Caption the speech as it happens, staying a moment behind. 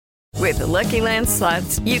With the Lucky Land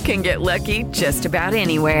Slots, you can get lucky just about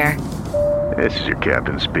anywhere. This is your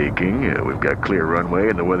captain speaking. We've got clear runway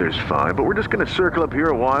and the weather's fine, but we're just going to circle up here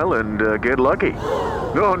a while and get lucky.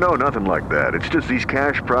 No, nothing like that. It's just these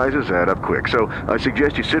cash prizes add up quick. So I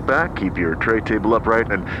suggest you sit back, keep your tray table upright,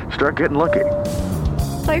 and start getting lucky.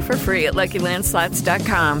 Play for free at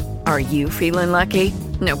LuckyLandSlots.com. Are you feeling lucky?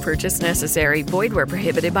 No purchase necessary. Void where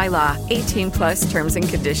prohibited by law. 18+ terms and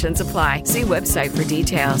conditions apply. See website for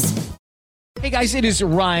details. Hey guys, it is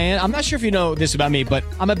Ryan. I'm not sure if you know this about me, but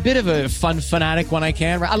I'm a bit of a fun fanatic when I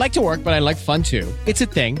can. I like to work, but I like fun too. It's a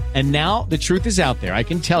thing. And now the truth is out there. I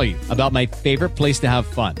can tell you about my favorite place to have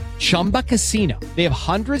fun. Chumba Casino. They have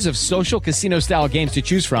hundreds of social casino style games to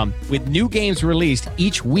choose from with new games released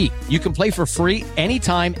each week. You can play for free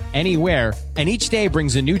anytime, anywhere. And each day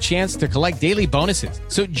brings a new chance to collect daily bonuses.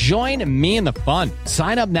 So join me in the fun.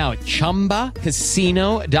 Sign up now at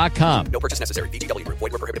ChumbaCasino.com. No purchase necessary. VGW. Void where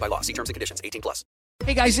prohibited by law. See terms and conditions. 18+.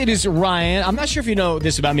 Hey guys, it is Ryan. I'm not sure if you know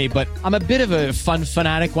this about me, but I'm a bit of a fun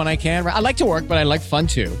fanatic when I can. I like to work, but I like fun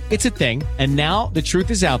too. It's a thing. And now the truth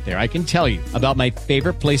is out there. I can tell you about my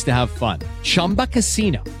favorite place to have fun. Chumba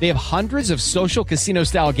Casino. They have hundreds of social casino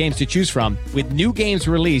style games to choose from with new games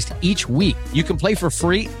released each week. You can play for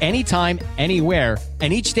free anytime, anywhere.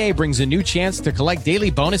 And each day brings a new chance to collect daily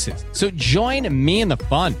bonuses. So join me in the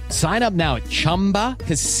fun. Sign up now at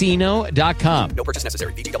ChumbaCasino.com. No purchase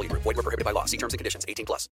necessary. VGW. Void where prohibited by law. See terms and conditions.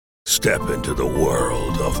 18+. Step into the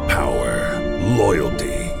world of power,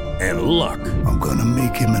 loyalty, and luck. I'm gonna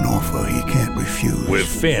make him an offer he can't refuse. With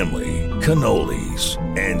family, cannolis,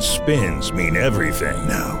 and spins mean everything.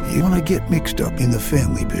 Now, you wanna get mixed up in the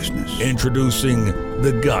family business. Introducing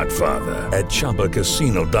The Godfather at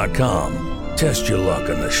ChumbaCasino.com. Test your luck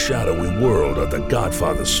in the shadowy world of The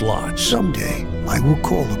Godfather slot. Someday, I will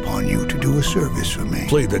call upon you to do a service for me.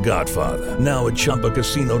 Play The Godfather now at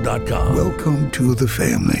ChumbaCasino.com. Welcome to the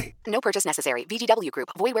family. No purchase necessary. VGW Group.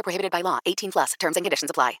 Void where prohibited by law. 18+. Terms and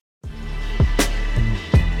conditions apply.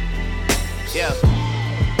 Yeah.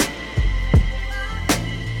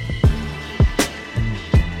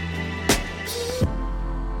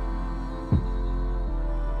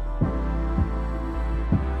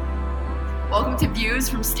 Welcome to Views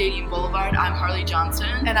from Stadium Boulevard. I'm Harley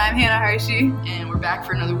Johnson. And I'm Hannah Hershey. And we're back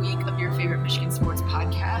for another week of your favorite Michigan sports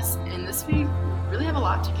podcast. And this week, we really have a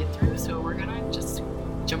lot to get through, so we're going to just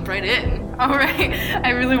jump right in. All right. I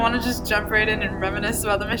really want to just jump right in and reminisce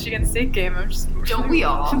about the Michigan State game. Don't we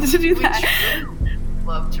all? To do that. We really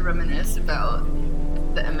love to reminisce about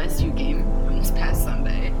the MSU game from this past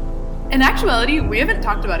Sunday. In actuality, we haven't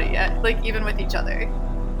talked about it yet, even with each other.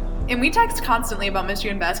 And we text constantly about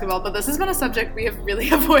Michigan basketball, but this has been a subject we have really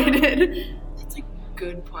avoided. That's a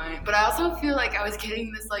good point. But I also feel like I was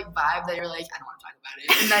getting this vibe that you're like, I don't want to talk about it.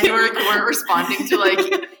 And then you weren't responding to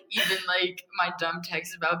even my dumb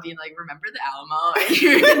text about being like, remember the Alamo?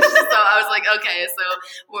 And so I was like, okay, so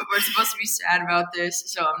we're supposed to be sad about this,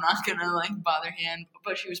 so I'm not gonna bother Han.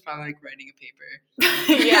 But she was probably writing a paper.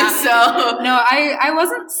 Yeah. So no, I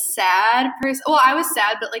wasn't sad well, I was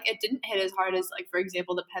sad, but it didn't hit as hard as for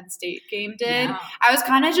example the Penn State game did. Yeah. I was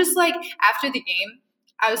kind of just after the game,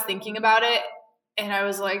 I was thinking about it, and I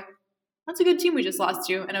was like, that's a good team we just lost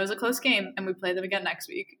to, and it was a close game, and we play them again next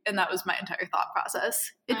week. And that was my entire thought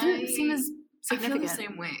process. It didn't seem as significant. I feel the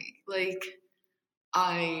same way.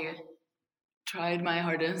 I tried my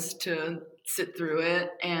hardest to sit through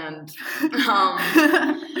it, and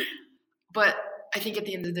but I think at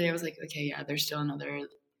the end of the day, I was like, okay, yeah, there's still another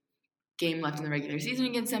game left in the regular season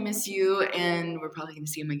against MSU, and we're probably going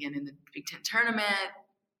to see them again in the Big Ten tournament.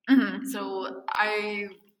 Mm-hmm. So I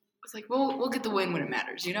was like, well, we'll get the win when it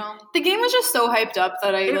matters, you know? The game was just so hyped up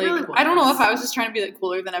that I really I don't know if I was just trying to be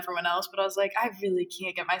cooler than everyone else, but I was like, I really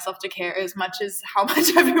can't get myself to care as much as how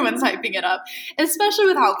much everyone's hyping it up, especially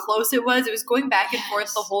with how close it was. It was going back and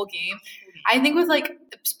forth the whole game. I think with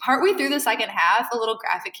partway through the second half, a little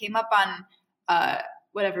graphic came up on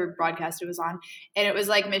whatever broadcast it was on, and it was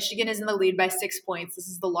Michigan is in the lead by 6 points. This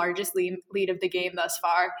is the largest lead of the game thus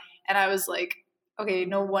far. And I was like, okay,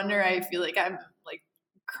 no wonder I feel like I'm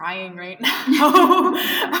crying right now.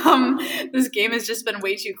 This game has just been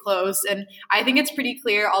way too close, and I think it's pretty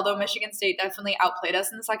clear, although Michigan State definitely outplayed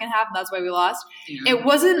us in the second half, and that's why we lost. Yeah. It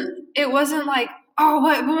wasn't like, oh,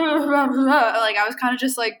 what, blah, blah, blah. I was kind of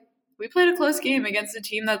just we played a close game against a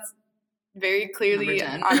team that's very clearly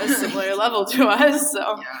on a similar level to us. So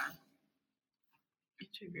yeah, I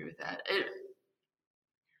have to agree with that.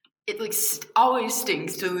 It always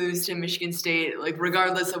stings to lose to Michigan State,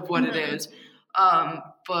 regardless of what it is.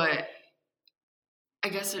 But I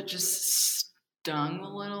guess it just stung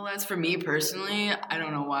a little less for me personally. I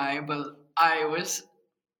don't know why, but I was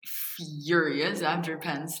furious after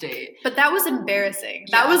Penn State. But that was embarrassing.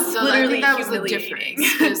 Yeah, that was so literally I think that was the humiliating.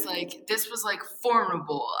 difference. Because like this was like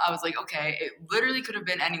formidable. I was like, okay, it literally could have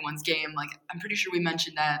been anyone's game. Like I'm pretty sure we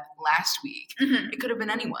mentioned that last week. Mhm. It could have been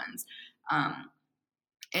anyone's.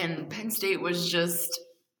 And Penn State was just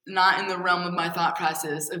not in the realm of my thought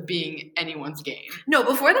process of being anyone's game. No,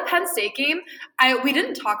 before the Penn State game, we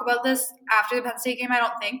didn't talk about this after the Penn State game, I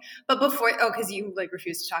don't think. But before, because you like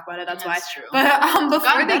refused to talk about it, that's why. True. But before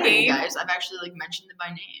Gotten the better, game, guys, I've actually like mentioned it by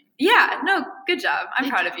name. yeah, no, good job. I'm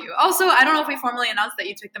Thank proud you. of you. Also, I don't know if we formally announced that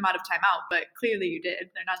you took them out of timeout, but clearly you did.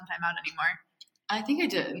 They're not in timeout anymore. I think I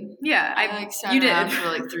did. Yeah, I like sat you around did. for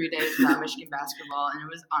like 3 days without Michigan basketball, and it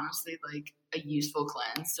was honestly like a useful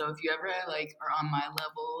cleanse. So if you ever like are on my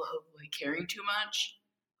level of like caring too much,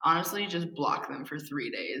 honestly, just block them for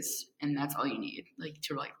 3 days, and that's all you need, like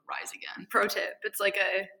to like rise again. Pro tip: it's like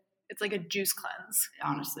a juice cleanse.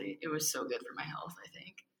 Honestly, it was so good for my health. I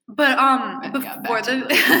think. But Yeah, before back to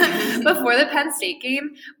the before the Penn State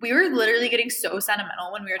game, we were literally getting so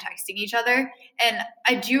sentimental when we were texting each other, and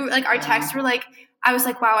our texts were like, I was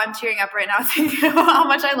like, wow, I'm tearing up right now thinking about how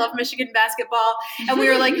much I love Michigan basketball, and we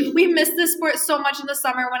were like, we miss this sport so much in the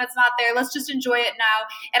summer when it's not there. Let's just enjoy it now.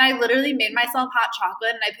 And I literally made myself hot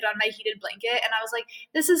chocolate and I put on my heated blanket, and I was like,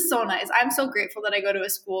 this is so nice. I'm so grateful that I go to a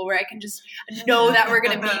school where I can just know that we're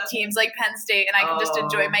gonna beat teams like Penn State, and I can just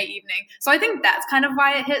enjoy my evening. So I think that's kind of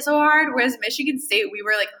why it hit so hard. Whereas Michigan State, we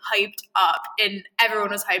were like hyped up, and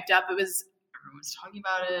everyone was hyped up. Everyone was talking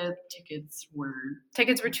about it. Tickets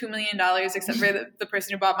were $2 million, except for the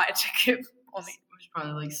person who bought my ticket only. I was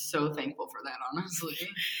probably like so thankful for that, honestly.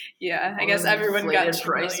 Yeah, I All guess the everyone got inflated $2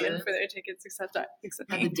 million prices. for their tickets except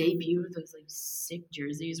Yeah, me. the debut of those like sick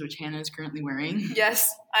jerseys, which Hannah is currently wearing.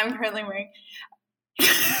 Yes, I'm currently wearing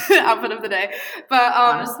outfit of the day. But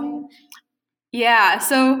Honestly, yeah,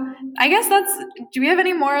 so I guess do we have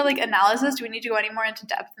any more like analysis? Do we need to go any more into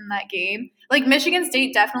depth in that game? Like Michigan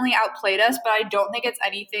State definitely outplayed us, but I don't think it's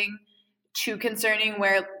anything too concerning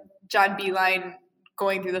where John Beilein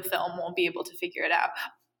going through the film won't be able to figure it out.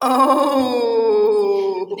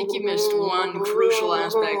 Oh, I think you missed one crucial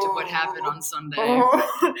aspect of what happened on Sunday.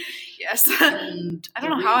 Yes. And I don't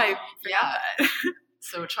know how I forgot that.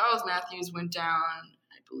 So Charles Matthews went down,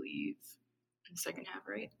 I believe, in the second half,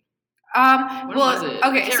 right? When was it? I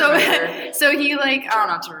Okay, can't so remember. so he like I try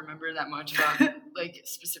not to remember that much about like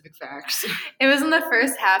specific facts. it was in the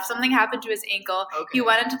first half. Something happened to his ankle. Okay. He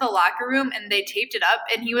went into the locker room and they taped it up,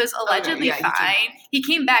 and he was allegedly yeah, fine. He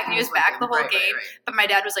came back and he was back the whole Right, game. right. But my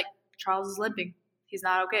dad was like, Charles is limping. He's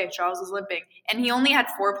not okay. Charles is limping. And he only had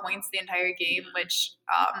 4 points the entire game, which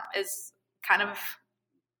is kind of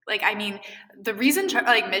like, I mean, the reason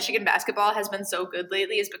like Michigan basketball has been so good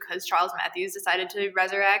lately is because Charles Matthews decided to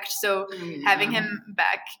resurrect. So having him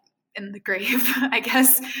back in the grave, I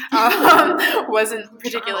guess, wasn't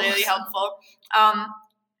particularly helpful.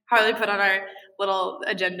 Harley put on our little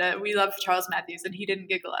agenda, we love Charles Matthews, and he didn't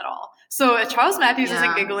giggle at all. So if Charles Matthews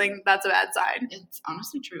isn't giggling, that's a bad sign. It's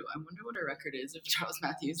honestly true. I wonder what our record is if Charles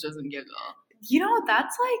Matthews doesn't giggle. You know,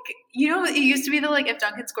 that's like, it used to be that like if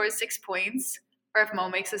Duncan scores 6 points or if Mo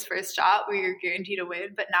makes his first shot, we're guaranteed to win.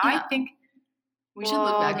 But now I think we should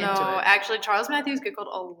look back into it. Actually, Charles Matthews giggled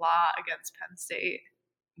a lot against Penn State.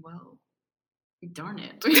 Well, darn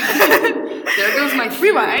it. There goes my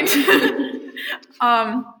theory. Rewind.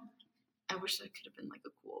 I wish that could have been like a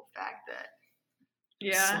cool fact that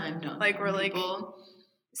yeah, like we're people. like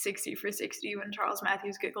 60 for 60 when Charles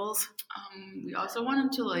Matthews giggles. We also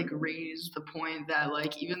wanted to like raise the point that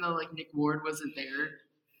like even though like Nick Ward wasn't there,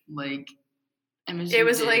 like MSU it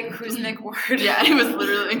was did. like, who's Nick Ward? Yeah, it was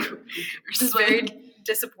literally like, just very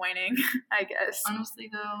disappointing, I guess. Honestly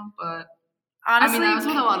though, but honestly, I mean that was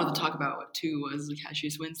what a lot of the talk about too was like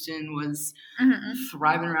Cassius Winston was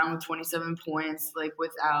thriving around with 27 points, like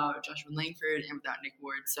without Joshua Langford and without Nick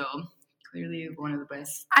Ward. So clearly one of the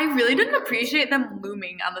best. I really didn't appreciate them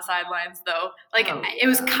looming on the sidelines though. Like it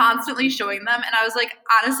was constantly showing them, and I was like,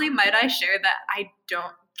 honestly, might I share that I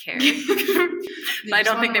don't care? I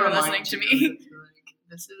don't think they were listening to me. Like,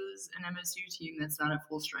 this is an MSU team that's not at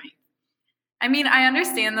full strength. I mean, I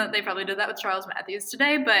understand that they probably did that with Charles Matthews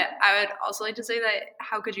today, but I would also like to say that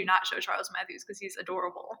how could you not show Charles Matthews because he's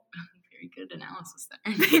adorable? Very good analysis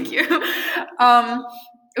there. Thank you.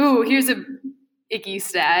 Ooh, here's a icky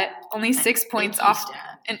stat. Only 6 points off.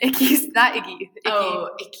 An icky, not icky. Icky. Oh,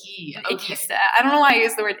 icky. An icky stat. I don't know why I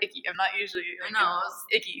use the word icky. I'm not usually like an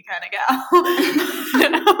icky kind of gal.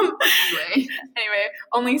 Anyway,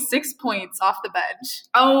 only 6 points off the bench.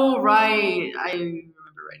 Oh, right. I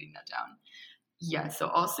remember writing that down. Yeah, so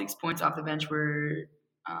all 6 points off the bench were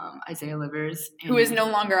Isaiah Livers. Who is no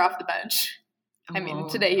longer off the bench. I mean,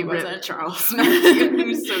 today he wasn't. Charles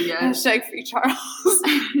Matthews, so yes. Hashtag free Charles.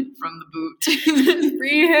 From the boot.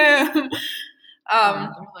 Free him.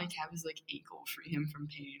 Or like have his like ankle, free him from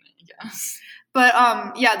pain, I guess. But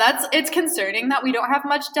yeah, it's concerning that we don't have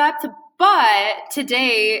much depth. But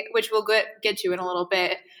today, which we'll get to in a little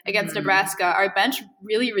bit, against Nebraska, our bench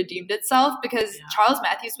really redeemed itself because Charles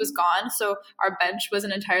Matthews was gone. So our bench was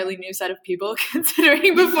an entirely new set of people,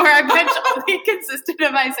 considering before our bench only consisted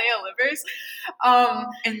of Isaiah Livers.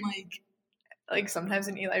 And like sometimes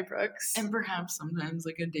an Eli Brooks. And perhaps sometimes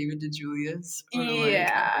like a David DeJulius. Or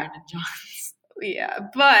Yeah. Brandon Johns. Yeah,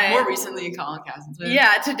 but more recently a Colin Castleton.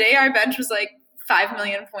 Yeah, today our bench was like 5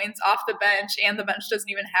 million points off the bench, and the bench doesn't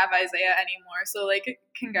even have Isaiah anymore. So like,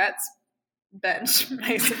 congrats, bench,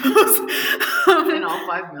 I suppose. And all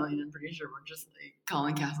 5 million, I'm pretty sure we're just like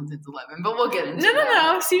Colin Castleton's 11, but we'll get into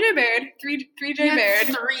No. CJ Baird, 3 J Baird,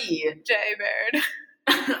 3 J Baird.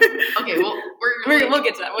 Okay, well we'll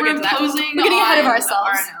get to that. We're getting ahead of ourselves.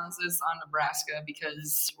 Our analysis on Nebraska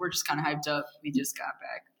because we're just kind of hyped up. We just got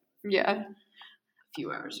back. Yeah. Few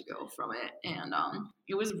hours ago from it, and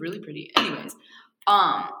it was really pretty. Anyways,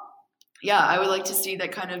 yeah, I would like to see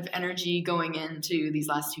that kind of energy going into these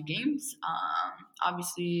last 2 games.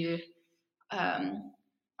 Obviously, I'm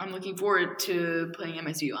looking forward to playing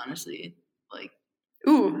MSU. Honestly, like,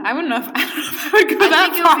 I don't know if I would go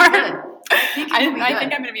that far. I think I'm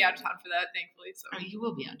going to be out of town for that, thankfully. So you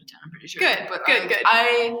will be out of town, I'm pretty sure. Good, but good.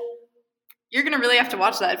 You're going to really have to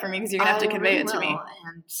watch that for me because you're going to have to convey it to me.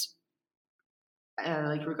 And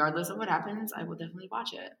like regardless of what happens, I will definitely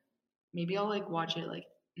watch it. Maybe I'll like watch it like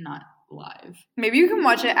not live. Maybe you can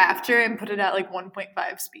watch it after and put it at like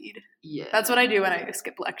 1.5 speed. Yeah. That's what I do when I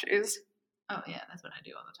skip lectures. Oh yeah, that's what I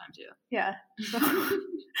do all the time too. Yeah. So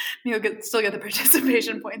you'll still get the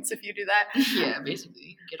participation points if you do that. Yeah,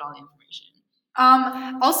 basically. Get all the information.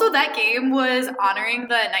 Also, that game was honoring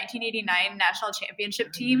the 1989 national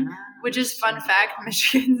championship team, which is fun fact.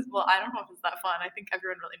 Michigan. Well, I don't know if it's that fun. I think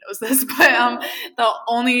everyone really knows this, but the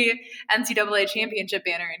only NCAA championship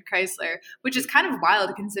banner in Chrysler, which is kind of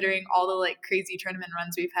wild considering all the like crazy tournament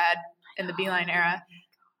runs we've had in the Beeline era,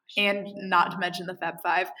 and not to mention the Fab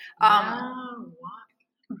Five. But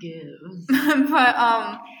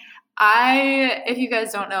if you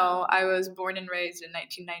guys don't know, I was born and raised in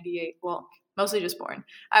 1998. Well, mostly just born.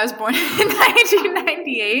 I was born in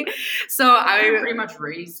 1998, so I was pretty much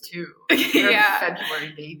raised too. You're a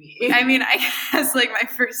February baby. I mean, I guess like my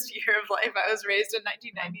first year of life, I was raised in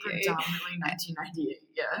 1998. Predominantly 1998.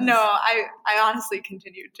 Yes. No, I honestly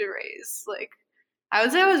continued to raise. Like, I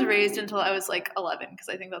would say I was raised until I was like 11 because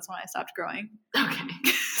I think that's when I stopped growing. Okay.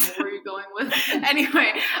 What were you going with?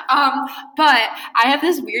 Anyway, but I have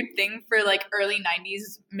this weird thing for like early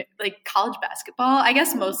 90s like college basketball. I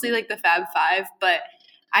guess mostly like the Fab Five, but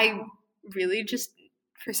I really just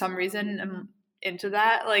for some reason am into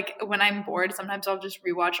that. Like when I'm bored, sometimes I'll just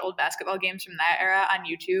rewatch old basketball games from that era on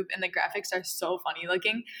YouTube, and the graphics are so funny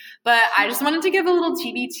looking. But I just wanted to give a little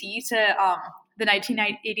TBT to the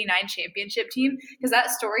 1989 championship team because that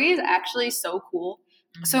story is actually so cool.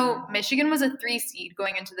 So Michigan was a 3 seed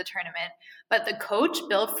going into the tournament, but the coach,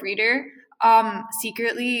 Bill Frieder,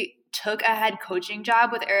 secretly took a head coaching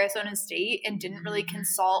job with Arizona State and didn't really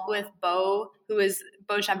consult with Bo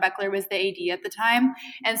Schembechler was the AD at the time.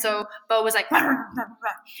 And so Bo was like,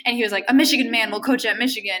 and he was like, a Michigan man will coach at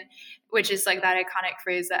Michigan, which is like that iconic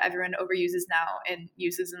phrase that everyone overuses now and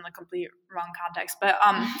uses in the complete wrong context. But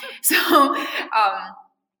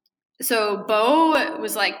so Bo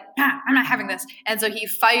was like, I'm not having this. And so he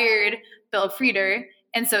fired Bill Frieder.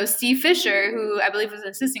 And so Steve Fisher, who I believe was an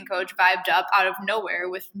assistant coach, vibed up out of nowhere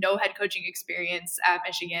with no head coaching experience at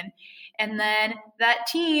Michigan. And then that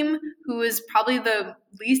team, who was probably the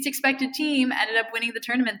least expected team, ended up winning the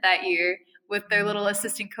tournament that year with their little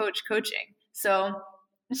assistant coach coaching. So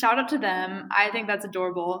shout out to them. I think that's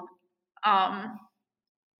adorable.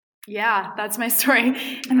 Yeah, that's my story.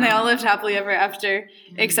 And they all lived happily ever after,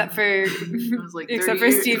 except for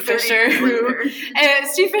Steve Fisher,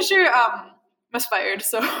 Steve Fisher was fired.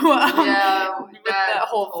 So with that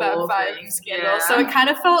whole Fab Five scandal. Yeah. So it kind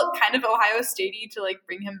of felt kind of Ohio State-y to like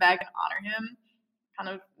bring him back and honor him. Kind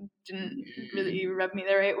of didn't really rub me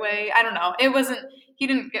the right way. I don't know. He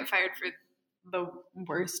didn't get fired for the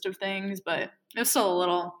worst of things, but it was still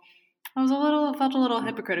felt a little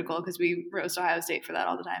hypocritical because we roast Ohio State for that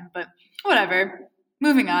all the time, but whatever.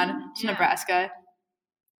 Moving on to Nebraska.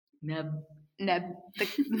 Neb,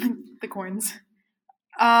 the corns.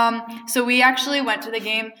 So we actually went to the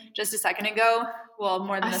game just a second ago. Well,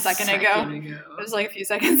 more than a second ago. It was like a few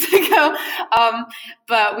seconds ago.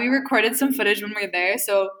 But we recorded some footage when we were there.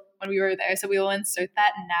 So when we were there. So we will insert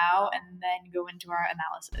that now and then go into our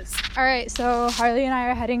analysis. All right, so Harley and I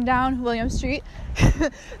are heading down William Street,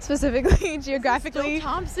 specifically geographically. Still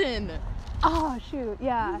Thompson. Oh, shoot,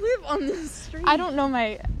 yeah. You live on this street. I don't know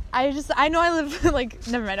I know I live, like,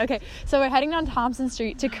 never mind. Okay, so we're heading down Thompson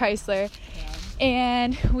Street to Chrysler,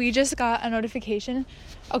 and we just got a notification.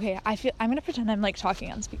 Okay, I'm going to pretend I'm, like,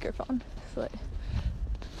 talking on speakerphone. So, like,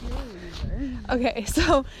 okay,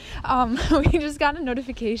 so we just got a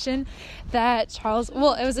notification that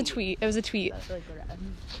it was a tweet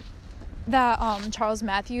that Charles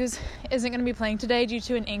Matthews isn't going to be playing today due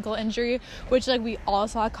to an ankle injury, which, like, we all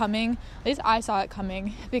saw coming. At least I saw it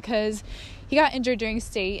coming, because he got injured during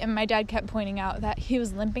state, and my dad kept pointing out that he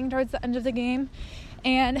was limping towards the end of the game.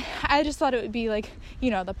 And I just thought it would be, like,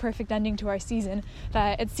 the perfect ending to our season,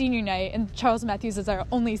 that it's senior night and Charles Matthews is our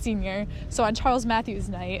only senior. So on Charles Matthews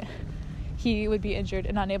night, he would be injured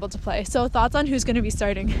and unable to play. So thoughts on who's going to be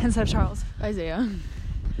starting instead of Charles? Isaiah.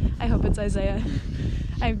 I hope it's Isaiah.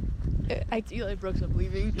 Eli Brooks, I'm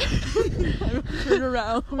leaving. Turn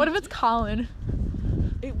around. What if it's Colin?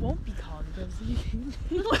 It won't be Colin.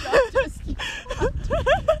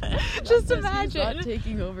 Just imagine. He's not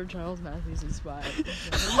taking over Charles Matthews' spot.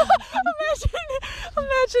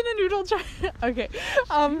 Imagine a noodle try. Okay.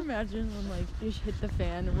 Imagine when, like, you hit the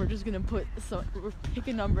fan and we're just gonna pick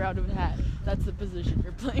a number out of a hat. That's the position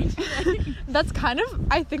you're playing today.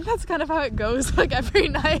 I think that's kind of how it goes, like, every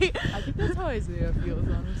night. I think that's how Isaiah feels,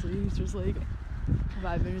 honestly. He's just like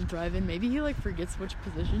vibing and thriving. Maybe he, like, forgets which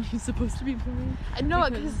position he's supposed to be playing. No,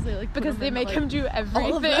 because they make him do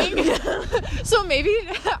everything. So maybe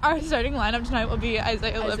our starting lineup tonight will be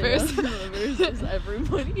Isaiah Livers. Just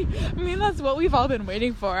everybody. I mean, that's what we've all been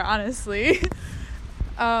waiting for, honestly.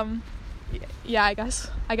 Yeah, I guess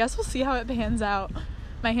we'll see how it pans out.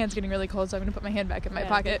 My hand's getting really cold, so I'm gonna put my hand back in my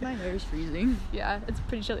pocket. My hair's freezing. Yeah, it's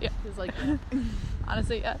pretty chilly. Yeah, it's like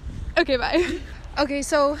honestly, yeah. Okay, bye. Okay,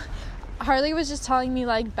 so Harley was just telling me,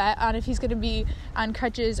 like, bet on if he's going to be on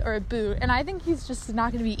crutches or a boot, and I think he's just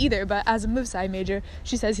not going to be either, but as a move side major,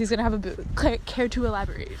 she says he's going to have a boot. Care to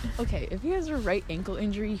elaborate? Okay, if he has a right ankle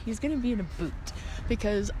injury, he's going to be in a boot,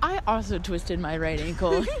 because I also twisted my right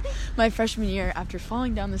ankle my freshman year after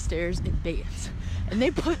falling down the stairs in Bates, and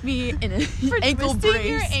they put me in an ankle brace.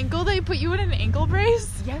 Your ankle, they put you in an ankle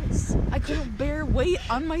brace? Yes, I couldn't bear weight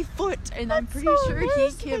on my foot, and I'm pretty sure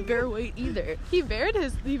he can't bear weight either. He bared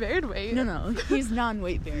weight. No, he's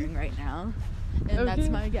non-weight bearing right now, and okay. That's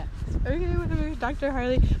my guess. Okay, whatever, Dr.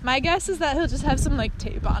 Harley. My guess is that he'll just have some, like,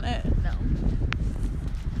 tape on it. No,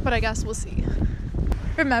 but I guess we'll see.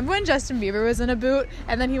 Remember when Justin Bieber was in a boot,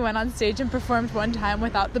 and then he went on stage and performed one time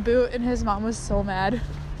without the boot, and his mom was so mad?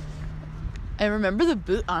 I remember the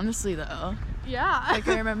boot, honestly, though. Yeah. Like,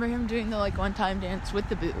 I remember him doing the, like, one-time dance with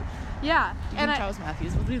the boot. Yeah. Do you think Charles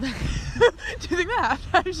Matthews will do that? Do you think the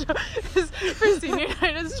halftime show is for senior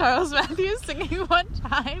night is Charles Matthews singing one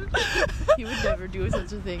time? He would never do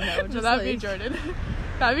such a thing. That would just, that'd be Jordan.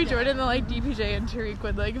 That'd be Jordan, and, like, DPJ and Tariq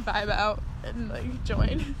would, like, vibe out and, like,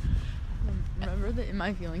 join. Remember the In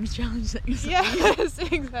My Feelings challenge that you saw? Yes,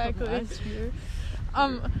 exactly. Last year.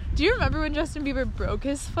 Do you remember when Justin Bieber broke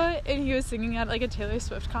his foot and he was singing at, like, a Taylor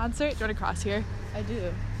Swift concert? Do you want to cross here? I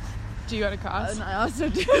do. Do you want to cross? And I also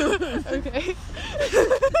do. Okay.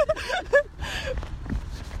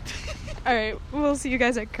 Alright, we'll see you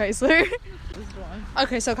guys at Chrysler.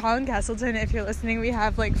 Okay, so Colin Castleton, if you're listening, we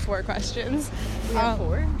have, like, 4 questions. We have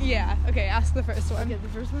 4? Yeah. Okay, ask the first one. Okay, the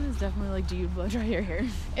first one is definitely, like, do you blow dry your hair?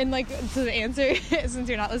 And, like, so the answer, since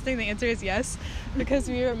you're not listening, the answer is yes, because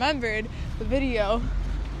we remembered the video.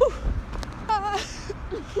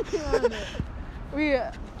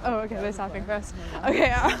 They're stopping for us.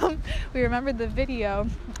 Okay, we remembered the video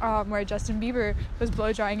where Justin Bieber was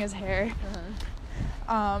blow drying his hair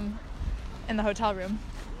in the hotel room.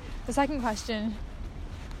 The second question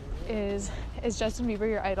is Justin Bieber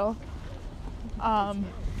your idol?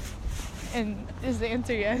 And is the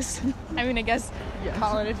answer yes? I mean, I guess, yes.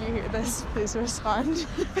 Colin, if you hear this, please respond.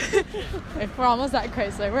 We're almost at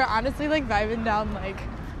Chrysler. We're honestly, like, vibing down, like,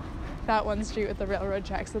 that one street with the railroad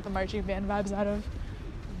tracks that the marching band vibes out of.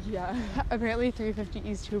 Yeah. Apparently 350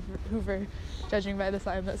 East Hoover, judging by the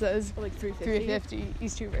sign that says, like, 350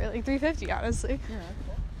 East Hoover. Like, 350, honestly.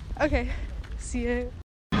 Yeah. Okay. See you.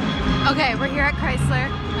 Okay, we're here at Chrysler.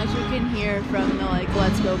 As you can hear from the, like,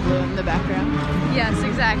 Let's Go Blue in the background. Yes,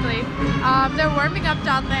 exactly. They're warming up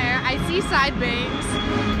down there. I see side bangs.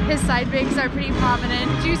 His side bangs are pretty prominent.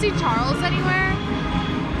 Do you see Charles anywhere?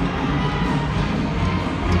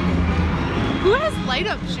 Who has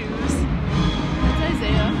light-up shoes? That's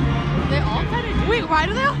Isaiah. They all kind of do. Wait, why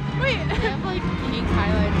do they all... Wait. They have, like, pink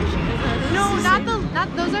highlighter shoes. No, not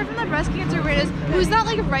those are from the breast cancer awareness. Who's that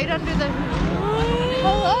like right under the?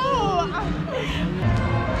 Hello.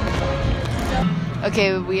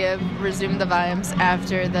 Okay, we have resumed the vibes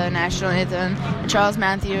after the national anthem. Charles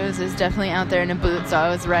Matthews is definitely out there in a boot, so I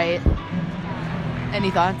was right.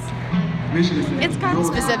 Any thoughts? It's kind of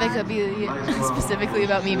specifically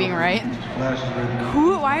about me being right.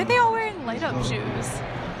 Why are they all wearing light up shoes?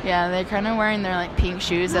 Yeah, they're kind of wearing their like pink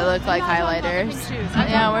shoes that look like highlighters.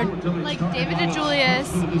 Yeah, we're like David DeJulius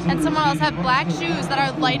and someone else have black shoes that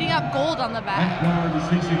are lighting up gold on the back.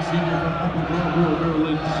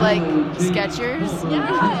 Like Skechers? Yeah,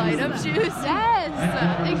 light up shoes. Yes,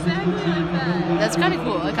 exactly like that. That's kind of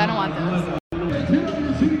cool. I kind of want those.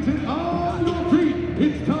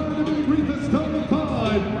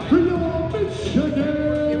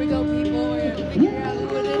 Here we go, people. We're gonna figure out who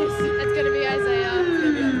it is. It's gonna be Isaiah.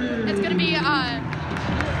 It's gonna be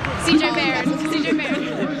CJ Baird. CJ Baird.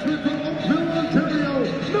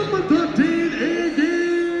 Number 13,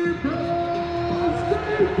 Iggy Brown.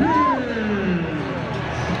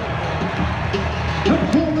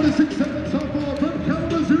 4 minutes 6 seconds softball from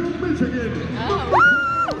Kalamazoo, Michigan.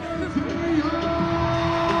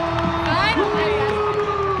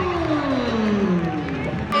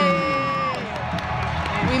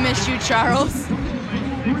 We missed you, Charles.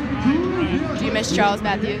 Do you miss Charles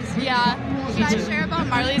Matthews? Yeah. Should I share about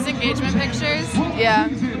Marley's engagement pictures? Yeah.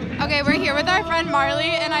 Okay, we're here with our friend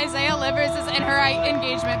Marley, and Isaiah Livers is in her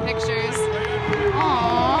engagement pictures.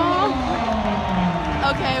 Aww.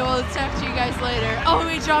 Okay, well, let's talk to you guys later. Oh,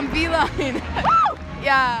 we jumped Beeline.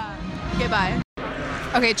 Yeah. Okay, bye.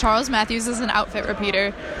 Okay, Charles Matthews is an outfit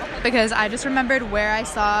repeater because I just remembered where I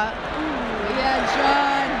saw. Yeah,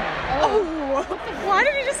 John. Oh. Why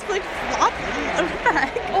did he just like flop the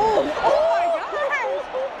back? Oh my God.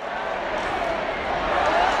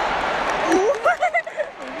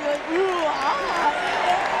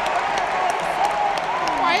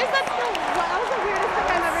 Why is that so? That was the weirdest thing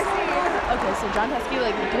I've ever seen. Okay, so John Husky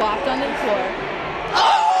like blocked on the floor.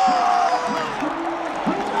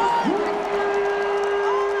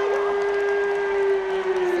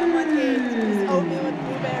 Someone ate oatmeal with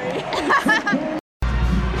blueberry.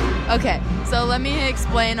 Okay, so let me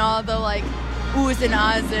explain all the like oohs and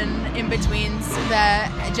ahs and in-betweens that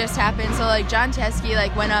just happened. So like John Teske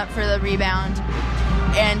like went up for the rebound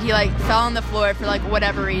and he like fell on the floor for like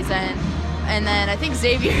whatever reason. And then I think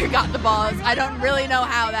Xavier got the balls. I don't really know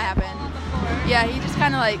how that happened. Yeah, he just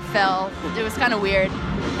kind of like fell. It was kind of weird.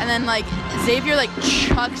 And then like Xavier like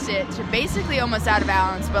chucks it to basically almost out of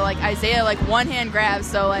bounds, but like Isaiah like one hand grabs.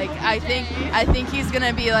 So like I think he's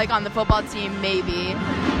gonna be like on the football team maybe.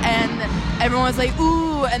 And everyone was like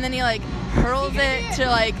ooh, and then he like hurls it to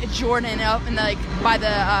like Jordan up and like by the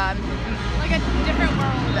like a different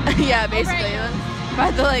world. Yeah, basically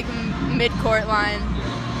by the like mid-court line.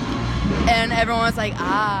 And everyone was like,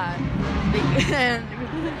 ah. And,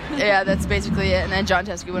 yeah, that's basically it. And then John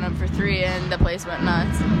Teske went up for 3 and the place went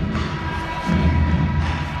nuts.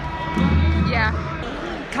 Yeah.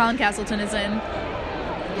 Colin Castleton is in.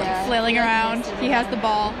 Yeah. Flailing around. He has the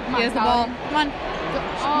ball. He has the ball. Come on.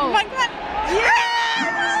 Oh. Come on, come on. Yeah!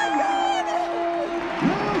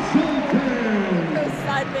 Those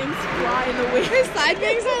side bangs fly in the wind. His side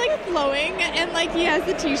bangs are like flowing and like he has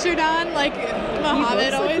the t-shirt on like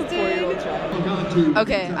Muhammad always did.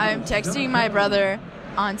 Okay, I'm texting my brother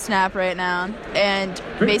on Snap right now, and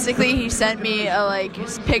basically he sent me a like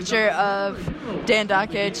picture of Dan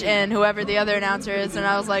Dakich and whoever the other announcer is, and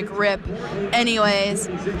I was like, rip. Anyways,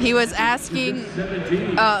 he was asking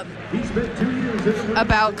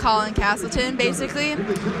about Colin Castleton, basically.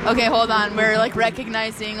 Okay, hold on, we're like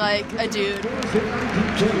recognizing like a dude.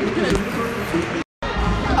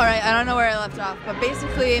 Alright, I don't know where I left off, but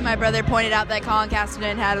basically my brother pointed out that Colin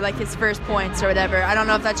Castleton had like his first points or whatever. I don't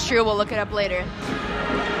know if that's true, we'll look it up later.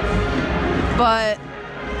 But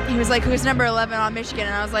he was like, who's number 11 on Michigan?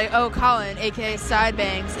 And I was like, oh, Colin, aka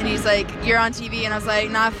Sidebanks. And he's like, you're on TV? And I was like,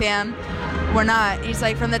 nah, fam, we're not. And he's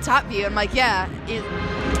like, from the top view. I'm like, yeah.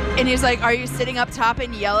 And he's like, are you sitting up top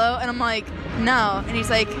in yellow? And I'm like, no. And he's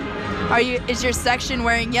like, is your section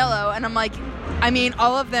wearing yellow? And I'm like, I mean,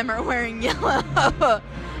 all of them are wearing yellow.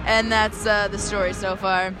 And that's the story so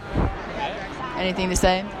far. Anything to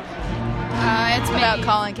say? It's about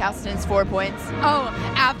Colin Castleton's 4 points. Oh,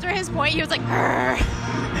 after his point, he was like, yeah,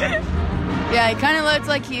 he kind of looked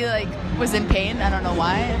like he like was in pain. I don't know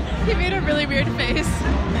why. He made a really weird face.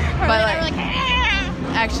 But like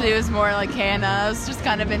actually, it was more like Hannah. I was just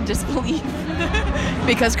kind of in disbelief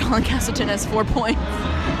because Colin Castleton has 4 points,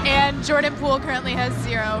 and Jordan Poole currently has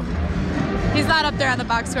 0. He's not up there on the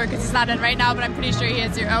box score because he's not in right now, but I'm pretty sure he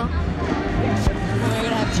has 0. we're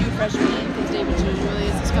going to have 2 freshmen because David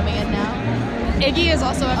Julius is coming in now. Iggy is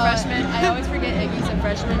also a freshman. I always forget Iggy's a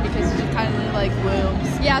freshman because he just kind of like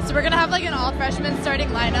blooms. Yeah, so we're going to have like an all freshman starting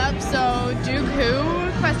lineup. So Duke who?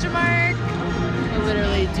 Question mark?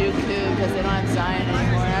 Literally Duke who, because they don't have Zion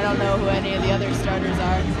anymore. I don't know who any of the other starters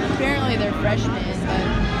are. Apparently they're freshmen, but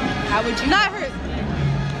how would you? Not her.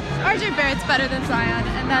 RJ Barrett's better than Zion,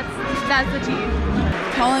 and that's the team.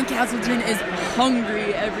 Colin Castleton is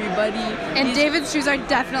hungry, everybody. And David's shoes are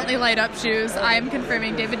definitely light-up shoes. I am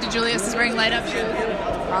confirming David DeJulius is wearing light-up shoes.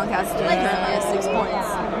 Colin Castleton currently has 6 points.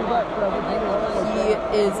 He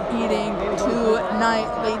is eating tonight,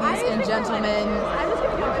 ladies and gentlemen.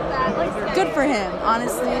 Good for him,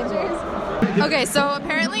 honestly. Okay, so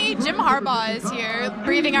apparently Jim Harbaugh is here,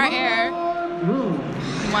 breathing our air.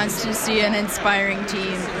 He wants to see an inspiring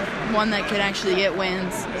team, one that could actually get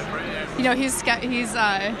wins. You know, he's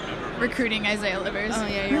recruiting Isaiah Livers. Oh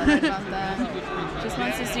yeah, you're right about that. Just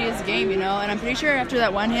wants to see his game, you know, and I'm pretty sure after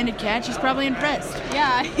that one-handed catch, he's probably impressed.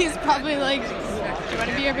 Yeah, he's probably like, do you want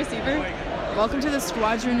to be a receiver? Welcome to the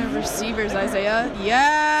squadron of receivers, Isaiah.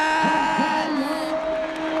 Yes!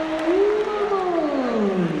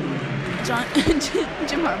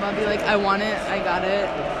 Jim Harbaugh be like, I want it, I got it.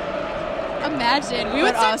 Imagine. We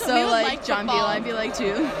would also like John Beilein be like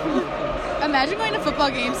too. Imagine going to football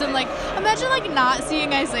games and like, imagine like not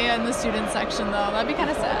seeing Isaiah in the student section though. That'd be kind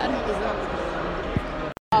of sad.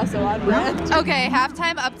 Also on brand. Okay,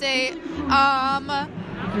 halftime update.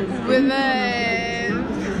 With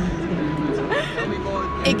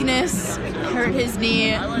Ignis hurt his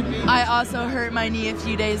knee. I also hurt my knee a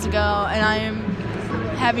few days ago, and I am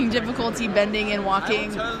having difficulty bending and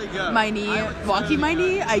walking my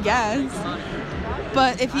knee, I guess.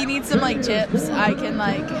 But if he needs some like tips, I can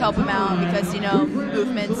like help him out because, you know,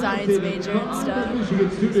 movement science major and stuff.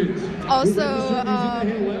 Also,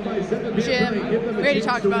 Jim, we already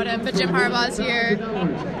talked about him, but Jim Harbaugh's here.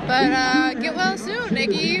 But get well soon,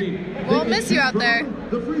 Iggy. We'll miss you out there.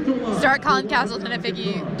 Start Colin Castleton if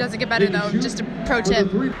Iggy doesn't get better though. Just a pro tip.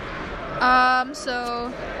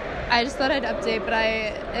 So I just thought I'd update, but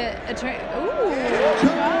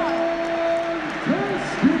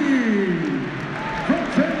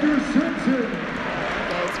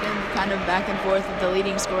kind of back and forth with the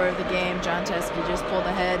leading scorer of the game. John Teske just pulled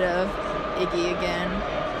ahead of Iggy again.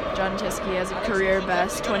 John Teske has a career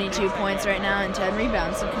best 22 points right now and 10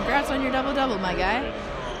 rebounds. So congrats on your double-double, my guy.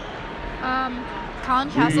 Colin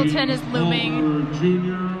Castleton is looming,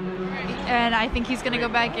 and I think he's going to go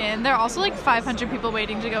back in. There are also like 500 people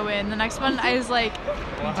waiting to go in. The next one is like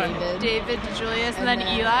David DeJulius, and then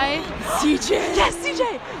Eli. CJ! Yes,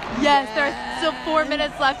 CJ! Yes, there are still 4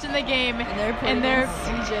 minutes left in the game. And they're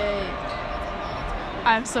CJ.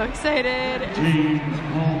 I'm so excited.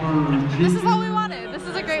 This is all we wanted. This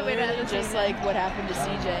is a great way to end the just season. Like what happened to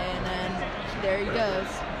CJ, and then there he goes.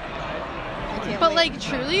 But like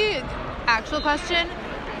truly, actual question,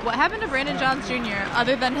 what happened to Brandon Johns Jr.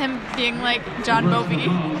 other than him being like John Bovee?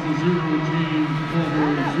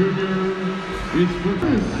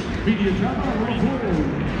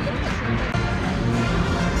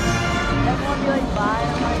 Everyone be like, bye.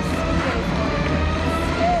 I'm like,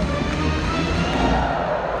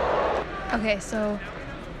 Okay, so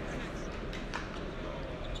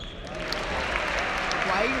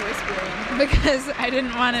why are you whispering? because I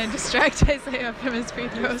didn't want to distract Isaiah from his free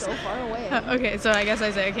throws. So far away. Okay, so I guess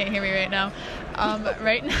Isaiah can't hear me right now.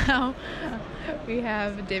 Right now, we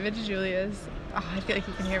have David DeJulius. Oh, I feel like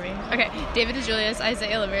you can hear me. Okay, David DeJulius,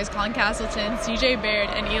 Isaiah Livers, Colin Castleton, CJ Baird,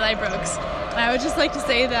 and Eli Brooks. And I would just like to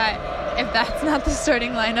say that if that's not the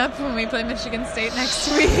starting lineup when we play Michigan State next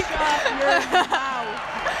week,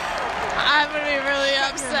 I'm going to be really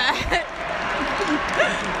upset.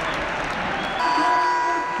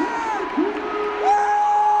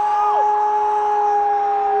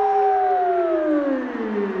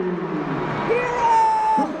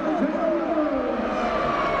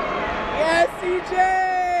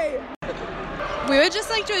 We would just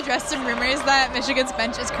like to address some rumors that Michigan's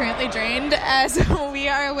bench is currently drained, as we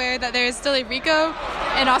are aware that there is still a Rico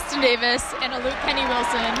and Austin Davis and a Luke Kenny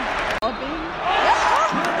Wilson.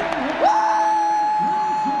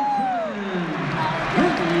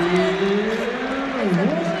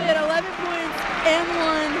 At 11 points and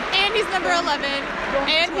 1. And he's number 11.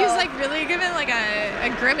 And he's like really giving like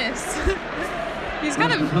a grimace. He's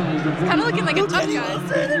kind of looking like a tough guy.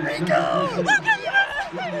 Look at you!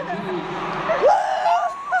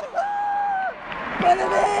 Put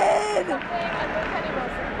him in!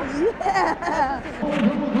 Yeah! I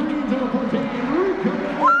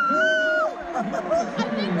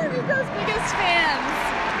think we're Rico's biggest fans,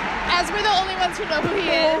 as we're the only ones who know who he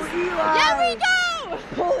is. Eli. Yeah, Rico!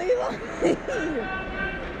 pulley line.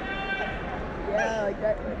 Yeah, like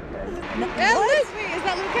that. Yeah, Luke. Wait, is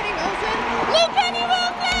that Luke Kenny Wilson? Luke Kenny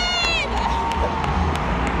Wilson!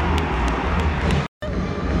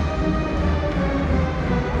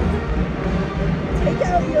 Take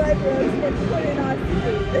out Eli Rose and put in our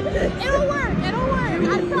food. It'll work. I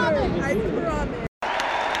promise.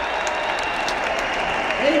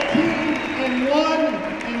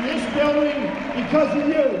 18-1 in this building because of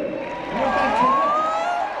you. You've been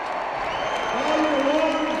all year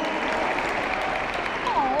long.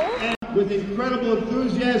 And with incredible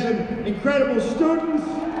enthusiasm, incredible students.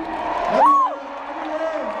 Everywhere.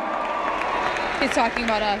 He's talking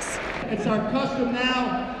about us. It's our custom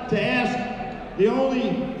now to ask the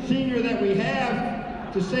only senior that we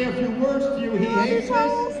have to say a few words to you. He hates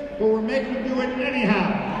this, but we're making him do it anyhow.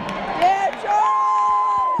 Yeah,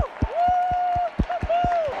 Charles!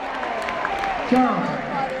 Charles.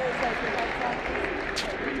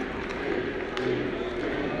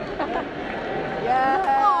 Yeah.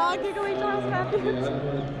 Aw, giggling Charles Matthews. Yeah, I just want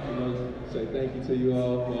to say thank you to you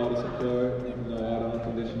all for all the support, all the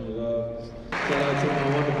unconditional love. Shout out to my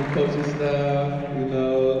wonderful coaching staff,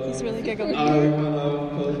 He's really giggling. everyone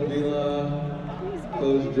Coach Vila,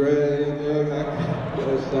 Coach Dre,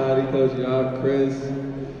 Coach Sadi, Coach Yob, Chris,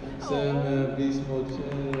 Sam, Beast Mode,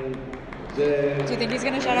 Jay. Do you think he's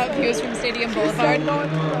going to shout out views from Stadium Boulevard?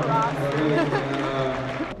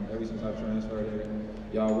 Ever since I've transferred here,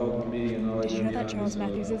 y'all welcome me and all that. Did you know that Charles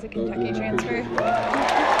Matthews is a Kentucky transfer? I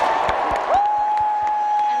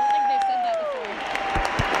don't think they've said that before.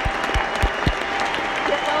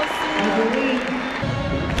 Get well soon.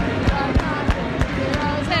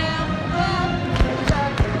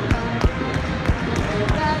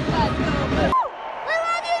 We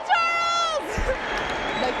love you, Charles!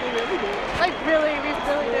 Like we really do. Like really, we really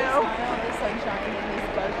do. Smile, the sunshine, and this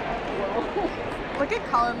dark world. Look at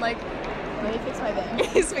Colin, like, Let me fix my bangs.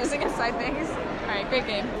 he's fixing his side bangs. Alright, great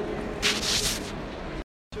game.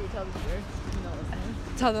 Should we tell the viewers? No, listening.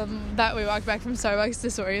 Tell them that we walked back from Starbucks to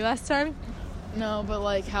Sorry last time. No, but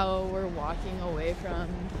like how we're walking away from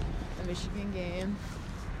a Michigan game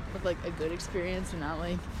with like a good experience and not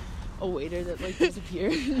like a waiter that like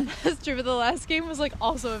disappeared. That's true, but the last game was like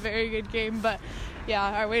also a very good game, but yeah,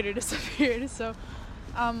 our waiter disappeared. So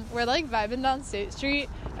we're like vibing down State Street,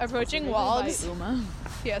 approaching Walds. By Uma.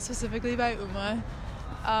 Yeah, specifically by Uma.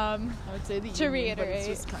 I would say the To Union, but reiterate. it's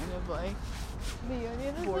just kind of like The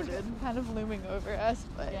Union is boarded. like, kind of looming over us,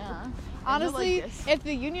 but yeah. honestly, Like this. if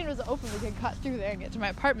the Union was open, we could cut through there and get to my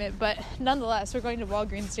apartment. But nonetheless, we're going to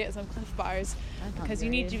Walgreens to get some Cliff Bars I'm because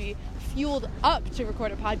you need to hungry. be fueled up to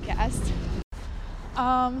record a podcast.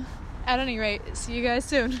 At any rate, see you guys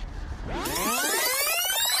soon.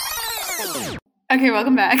 Okay,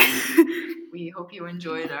 welcome back. We hope you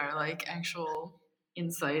enjoyed our actual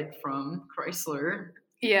insight from Chrysler.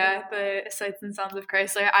 Yeah, the sights and sounds of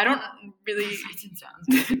Chrysler. I don't really. Sights and sounds,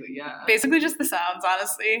 basically, yeah. Basically, just the sounds,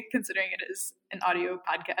 honestly, considering it is an audio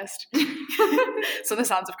podcast. So the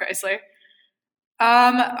sounds of Chrysler.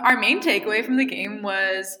 Our main takeaway from the game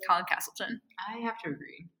was Colin Castleton. I have to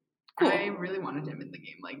agree. Cool. I really wanted him in the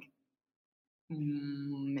game,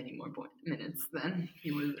 many more minutes than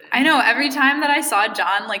he was in. I know. Every time that I saw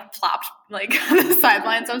John plopped on the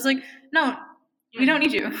sidelines, I was like, "No, we don't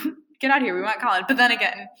need you. Get out of here. We want Colin." But then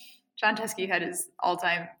again, John Teskey had his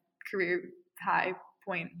all-time career high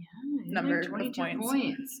point number of 22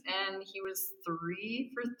 points, and he was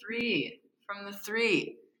 3 for 3 from the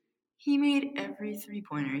 3. He made every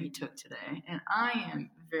 3-pointer he took today, and I am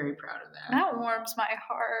very proud of that. That warms my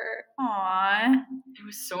heart. Aww. It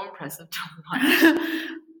was so impressive to watch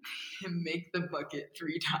him make the bucket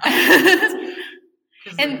 3 times.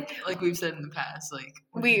 And like we've said in the past,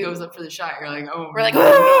 when he goes up for the shot, you're like, oh, we're like,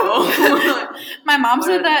 no. My mom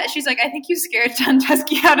said that. She's like, I think you scared John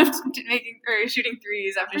Teskey out of shooting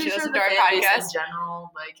threes after she listened to our podcast. In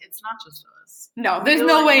general, it's not just us. No, there's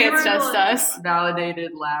no way it's just us.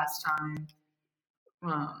 Validated last time,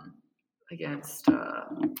 against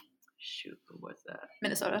who was that?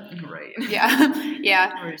 Minnesota. Right. Yeah.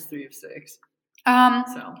 Yeah. Where he's 3 of 6.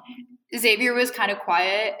 So Xavier was kind of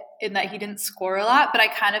quiet in that he didn't score a lot, but I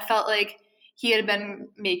kind of felt like he had been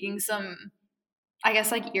making some, I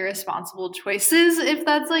guess, irresponsible choices, if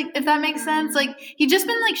that makes sense. He'd just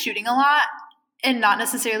been shooting a lot and not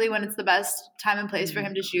necessarily when it's the best time and place for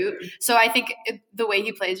him to shoot. So I think the way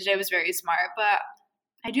he played today was very smart, but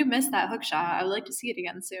I do miss that hook shot. I would like to see it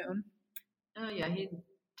again soon. Oh yeah, he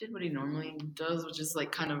did what he normally does, which is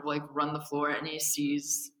kind of run the floor, and he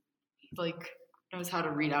sees knows how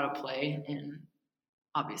to read out a play, and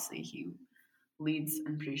obviously he leads,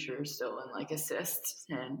 I'm pretty sure, still in like assists,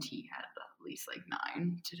 and he had at least like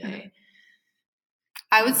 9 today.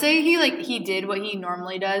 I would say he did what he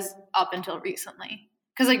normally does up until recently.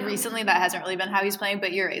 Because like recently that hasn't really been how he's playing,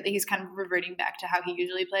 but you're right that he's kind of reverting back to how he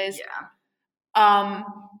usually plays. Yeah.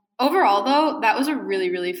 Overall though, that was a really,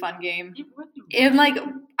 really fun game. And like,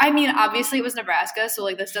 I mean, obviously it was Nebraska, so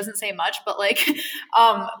like this doesn't say much, but like,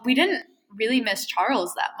 we didn't really miss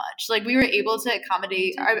Charles that much. Like we were able to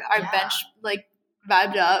accommodate our bench, like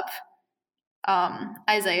vibed up.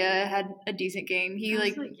 Isaiah had a decent game. He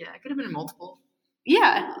it could have been multiple.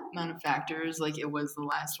 Yeah. Amount of factors. Like it was the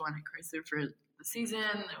last one at Chrysler for the season.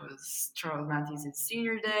 It was Charles Matthews'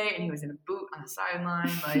 senior day, and he was in a boot on the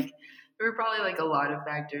sideline. Like there were probably like a lot of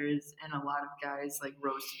factors, and a lot of guys like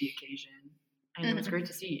rose to the occasion, and it was great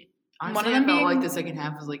to see. Honestly, One of them I felt being, like the second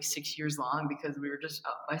half was like 6 years long because we were just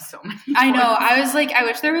up by so many. I know. points. I was like, I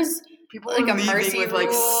wish there was People like were a leaving mercy with rule.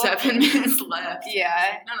 like 7 minutes left.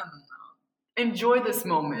 Yeah. No. Enjoy this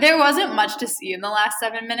moment. There wasn't much to see in the last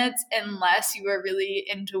 7 minutes unless you were really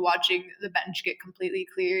into watching the bench get completely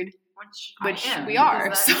cleared, which we are.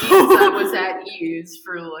 That So means I was at ease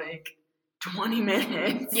for like 20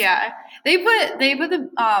 minutes. Yeah, they put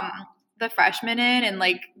the freshmen in and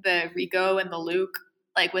like the Rico and the Luke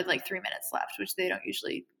like with like 3 minutes left, which they don't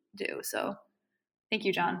usually do. So thank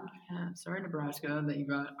you, John. Yeah, sorry, Nebraska, that you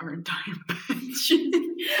got our entire bench.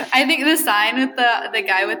 I think the sign with the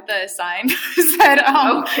guy with the sign said,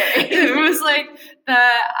 okay, it was like the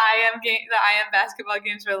I am basketball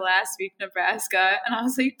games were last week, Nebraska, and I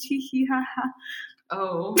was like, tee hee ha ha.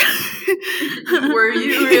 Oh, were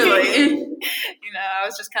you really? You know, I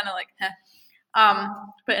was just kind of like, heh.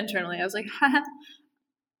 But internally, I was like, ha.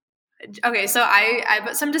 Okay, so I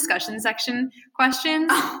put some discussion section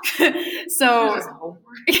questions. So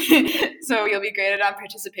you'll be graded on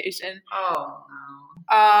participation. Oh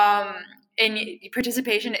no. And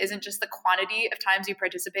participation isn't just the quantity of times you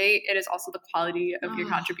participate; it is also the quality of your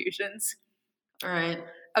contributions. All right.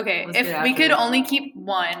 Okay, if we could only keep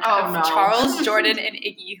one of Charles, Jordan, and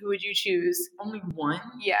Iggy, who would you choose? Only one?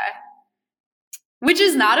 Yeah. Which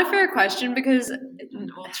is not a fair question because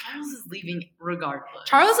Charles is leaving regardless.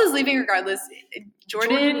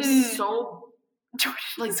 Jordan is so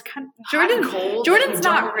Jordan's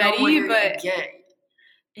not ready, but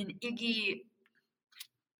and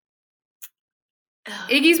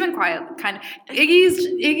Iggy's been quiet, kind of.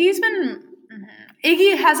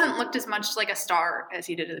 Iggy hasn't looked as much like a star as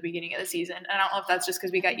he did at the beginning of the season. I don't know if that's just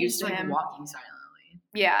because we got used to him walking silently.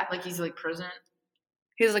 Yeah, like he's like present.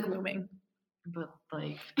 He's like looming. But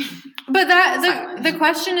like, but the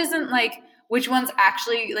question isn't like which ones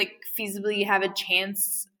actually like feasibly have a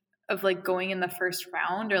chance of like going in the first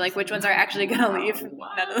round, or like which ones are actually going to leave.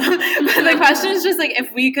 None of them. But the question is just like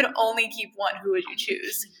if we could only keep one, who would you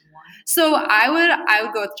choose? So I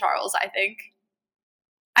would go with Charles. I think.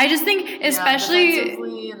 I just think, especially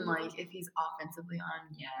and like if he's offensively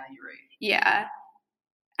on, yeah, you're right. Yeah,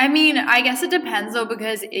 I mean, I guess it depends though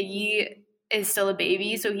because Iggy is still a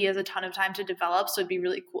baby, so he has a ton of time to develop. So it'd be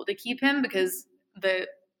really cool to keep him because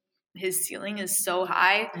his ceiling is so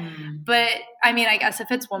high. But I mean, I guess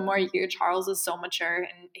if it's one more year, Charles is so mature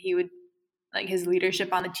and he would like his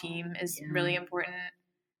leadership on the team is really important.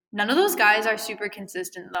 None of those guys are super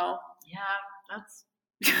consistent though. Yeah, that's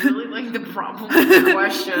really like the problem with the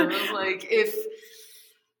question. Like if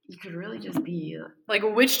you could really just be like,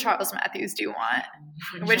 which Charles Matthews do you want?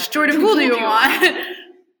 Which Jordan Poole do you want?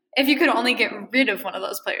 If you could only get rid of one of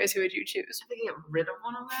those players, who would you choose? If I could get rid of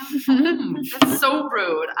one of them? That's so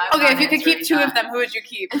rude. Okay, if you could keep 2 of them, who would you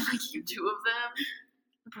keep? If I keep 2 of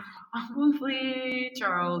them, probably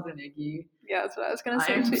Charles and Iggy. Yeah, that's what I was going to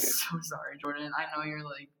say, too. I'm so sorry, Jordan. I know you're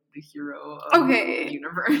like the hero of the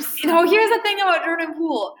universe. No, here's the thing about Jordan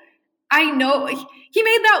Poole. I know he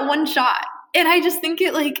made that one shot, and I just think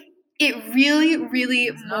it really,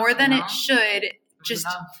 really more than it should just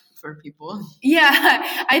for people.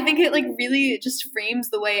 Yeah, I think it like really just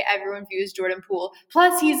frames the way everyone views Jordan Poole.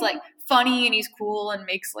 Plus, he's like funny and he's cool and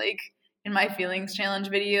makes like in my feelings challenge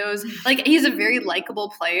videos. Like he's a very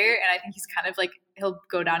likable player, and I think he's kind of like he'll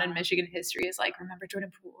go down in Michigan history as like remember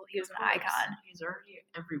Jordan Poole. He was an icon. He's already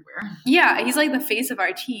everywhere. Yeah, he's like the face of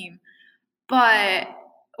our team. But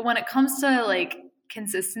when it comes to like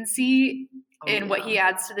consistency in what he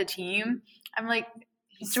adds to the team, I'm like,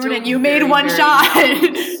 Jordan, you made one shot.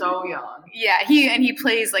 So young. Yeah, he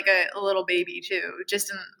plays like a little baby too,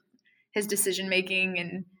 just in his decision making,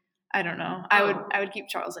 and I don't know. I would keep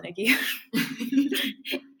Charles and Iggy.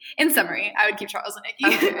 In summary, I would keep Charles and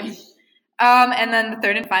Iggy. Okay. And then the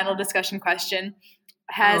third and final discussion question: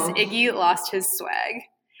 has Iggy lost his swag?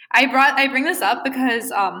 I bring this up because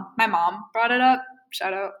my mom brought it up.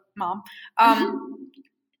 Shout out, Mom.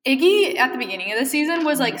 Iggy at the beginning of the season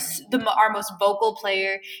was like our most vocal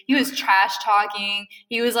player. He was trash talking.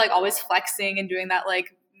 He was like always flexing and doing that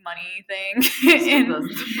like money thing.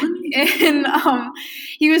 and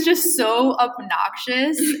he was just so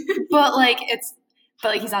obnoxious.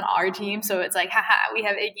 but he's on our team, so it's like, haha, we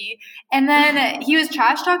have Iggy. And then he was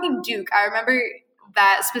trash talking Duke. I remember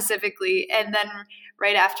that specifically. And then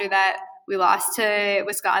right after that, we lost to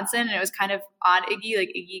Wisconsin, and it was kind of on Iggy. Like,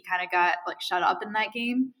 Iggy kind of got, like, shut up in that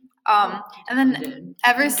game. And then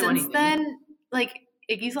ever since then, like,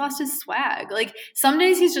 Iggy's lost his swag. Like, some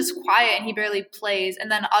days he's just quiet and he barely plays. And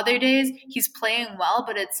then other days he's playing well,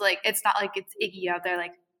 but it's, like, it's not like it's Iggy out there,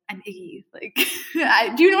 like, I'm Iggy. Like,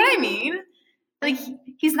 do you know what I mean? Like,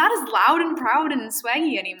 he's not as loud and proud and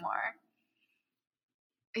swaggy anymore.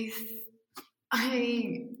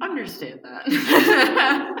 I understand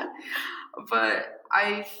that. But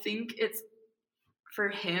I think it's for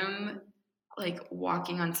him, like,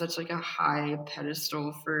 walking on such like a high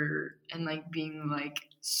pedestal and like being like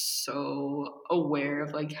so aware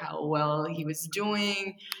of like how well he was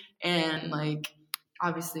doing, and like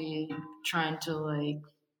obviously trying to like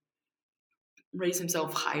raise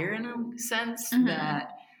himself higher in a sense,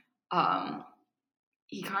 that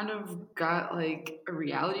he kind of got like a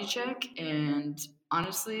reality check, and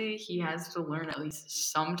honestly he has to learn at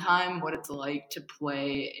least sometime what it's like to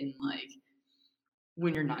play in like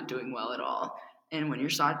when you're not doing well at all, and when your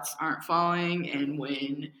shots aren't falling, and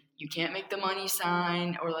when you can't make the money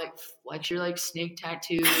sign or like flex your like snake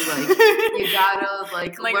tattoo. Like, you gotta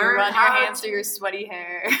like learn run how your hands through your sweaty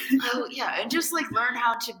hair. Oh yeah, and just like learn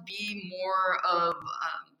how to be more of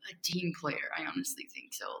a team player. I honestly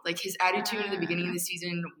think so. Like, his attitude at the beginning of the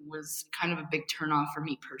season was kind of a big turnoff for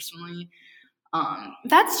me personally.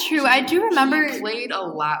 That's true. I do remember he played a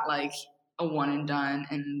lot like a one and done,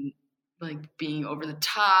 and like being over the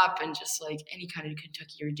top, and just like any kind of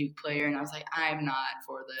Kentucky or Duke player. And I was like, I'm not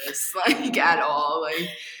for this, like, at all. Like,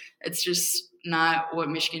 it's just not what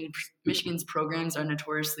Michigan's programs are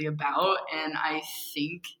notoriously about. And I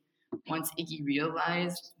think once Iggy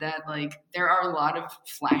realized that, like, there are a lot of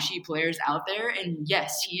flashy players out there, and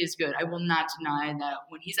yes, he is good. I will not deny that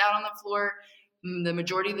when he's out on the floor, the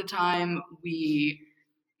majority of the time we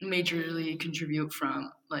majorly contribute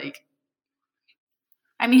from, like,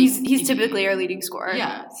 I mean, he's typically our leading scorer.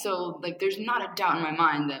 Yeah, so, like, there's not a doubt in my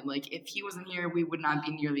mind that, like, if he wasn't here, we would not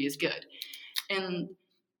be nearly as good.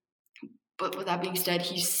 But with that being said,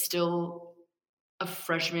 he's still a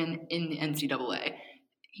freshman in the NCAA.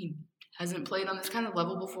 He hasn't played on this kind of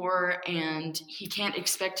level before, and he can't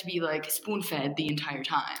expect to be, like, spoon-fed the entire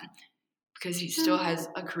time, because he still has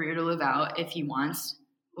a career to live out if he wants,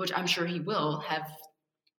 which I'm sure he will have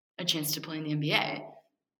a chance to play in the NBA.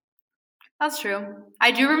 That's true. I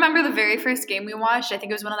do remember the very first game we watched. I think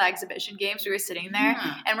it was one of the exhibition games. We were sitting there,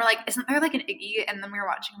 and we're like, isn't there, like, an Iggy? And then we were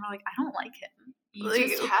watching, and we're like, I don't like him. He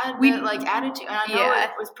just had that, like, attitude. And I know it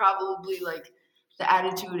was probably, like, the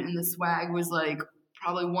attitude and the swag was, like,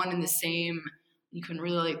 probably one and the same. You couldn't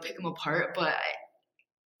really, like, pick them apart, but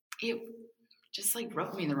it just, like,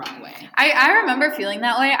 rubbed me the wrong way. I remember feeling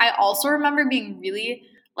that way. I also remember being really,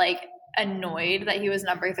 like, annoyed that he was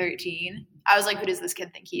number 13. I was like, who does this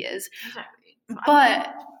kid think he is? Exactly.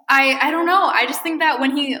 But I don't know. I just think that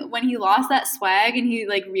when he lost that swag and he,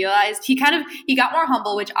 like, realized, he got more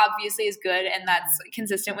humble, which obviously is good, and that's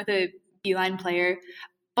consistent with a Beeline player.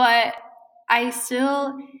 But he's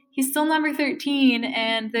still number 13,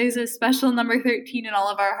 and there's a special number 13 in all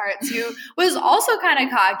of our hearts who was also kind of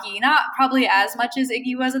cocky, not probably as much as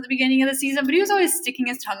Iggy was at the beginning of the season, but he was always sticking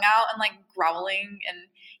his tongue out and, like, growling, and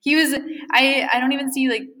he was I don't even see,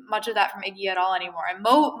 like, much of that from Iggy at all anymore. And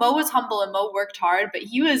Mo was humble, and Mo worked hard, but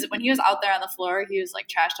when he was out there on the floor, he was, like,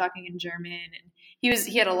 trash talking in German, and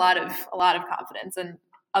he had a lot of confidence, and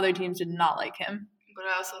other teams did not like him. But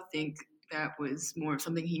I also think that was more of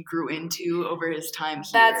something he grew into over his time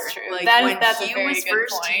here. That's true. Like, that's when a very he was good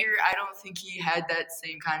first point. here, I don't think he had that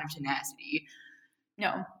same kind of tenacity.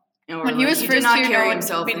 No. Or, when he was he first did not here, carry no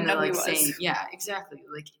himself one in knew the, like, who he was. same. Yeah, exactly.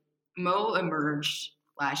 Like, Mo emerged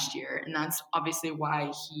last year, and that's obviously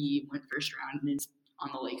why he went first round and is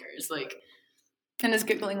on the Lakers. Like, and is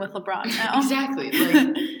giggling with LeBron now. Exactly.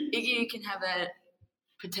 Like, Iggy can have that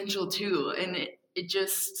potential too, and it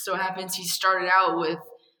just so happens he started out with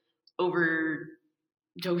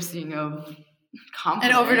overdosing of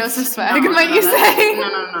confidence. An overdose of swag, might you say?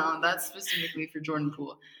 No. That's specifically for Jordan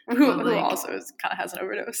Poole. Who also kind of has an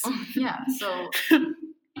overdose. Yeah, so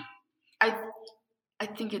I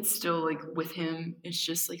think it's still, like, with him, it's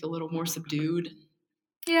just, like, a little more subdued.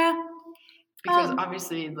 Yeah. Because Because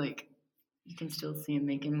obviously, like, you can still see him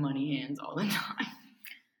making money hands all the time.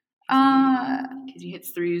 Because he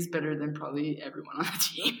hits threes better than probably everyone on the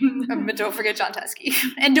team. But don't forget John Teskey.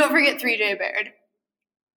 And don't forget 3J Baird.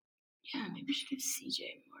 Yeah, maybe we should give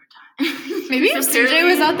CJ more time. Maybe if CJ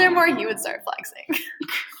was out there more, he would start flexing.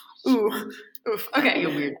 Oof. Okay. That'd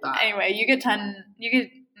be a weird thought. Anyway, you get 9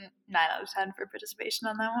 out of 10 for participation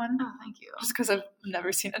on that one. Oh, thank you. Just because I've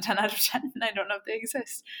never seen a 10 out of 10 and I don't know if they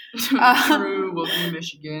exist. True. Welcome to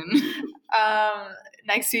Michigan.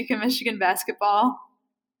 Next week in Michigan basketball,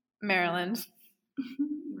 Maryland.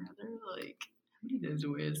 Rather, like, how many days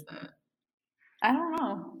away is that? I don't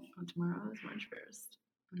know. Oh, tomorrow is March 1st.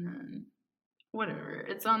 And then, whatever.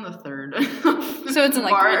 It's on the 3rd. So it's in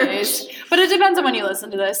like March. 3 days. But it depends on when you listen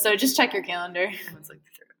to this, so just check your calendar. It's like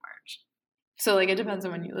the 3rd of March. So, like, it depends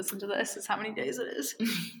on when you listen to this, is how many days it is.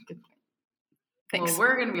 Good. Thanks. Well,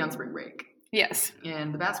 we're going to be on spring break. Yes.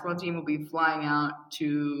 And the basketball team will be flying out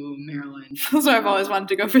to Maryland. That's why I've always wanted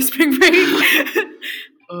to go for spring break.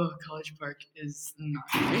 Oh, College Park is not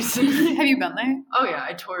nice. Have you been there? Oh, yeah.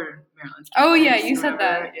 I toured Maryland. Oh, yeah. You said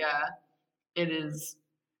that. Yeah. It is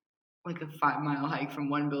like a 5-mile hike from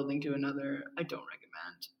one building to another. I don't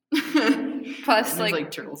recommend. Plus, there's, like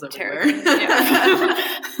turtles everywhere. Yeah.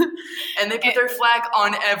 And they put their flag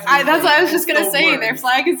on everything. That's what I was just going to The say. worst. Their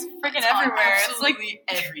flag is freaking It's on everywhere. It's like absolutely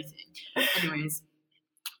everything. Anyways,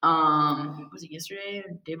 was it yesterday?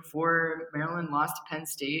 The day before, Maryland lost to Penn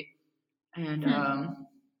State. And,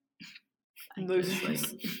 losers.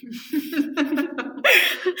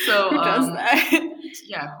 So, who does that?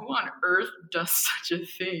 Yeah, who on earth does such a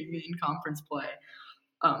thing in conference play?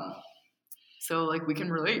 So, like, we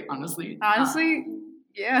can relate, honestly. Honestly,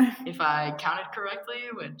 yeah. If I counted correctly,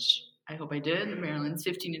 which I hope I did, Maryland's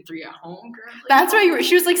 15-3 at home currently. That's why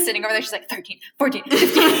she was like sitting over there. She's like 13, 14,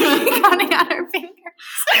 15, counting on her fingers.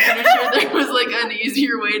 I'm pretty sure there was like an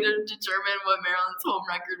easier way to determine what Maryland's home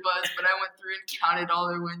record was, but I went through and counted all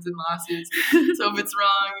their wins and losses. So if it's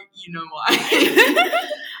wrong, you know why.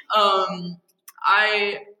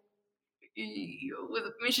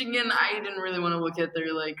 With Michigan, I didn't really want to look at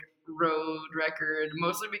their like road record,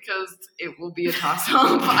 mostly because it will be a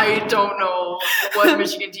toss-up. I don't know what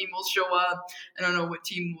Michigan team will show up. I don't know what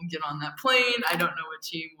team will get on that plane. I don't know what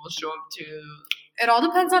team will show up to. It all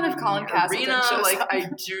depends on if Colin Castleton shows Like, up. I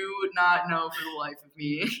do not know for the life of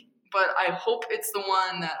me. But I hope it's the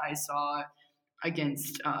one that I saw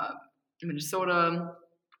against Minnesota,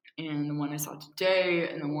 and the one I saw today,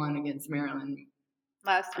 and the one against Maryland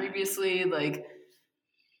last time. Previously. Like,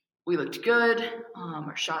 we looked good.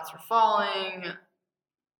 Our shots were falling.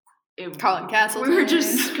 Colin Castleton. We were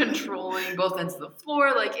just controlling both ends of the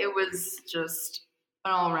floor. Like, it was just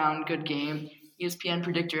an all-around good game. ESPN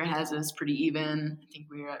predictor has us pretty even. I think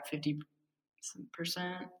we were at 50%.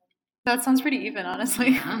 That sounds pretty even,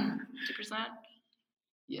 honestly. 50%?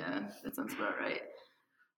 Yeah, that sounds about right.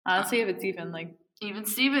 Honestly, if it's even, like... Even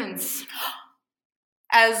Stevens.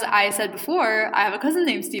 As I said before, I have a cousin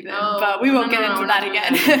named Steven, but we won't get into that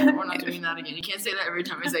again. We're not doing that again. You can't say that every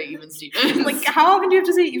time I say even Stevens. Like, how often do you have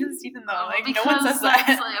to say even Steven, though? Like, no one says that.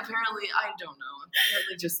 Like, apparently, I don't know.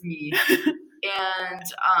 Apparently just me. And,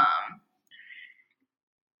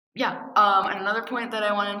 and another point that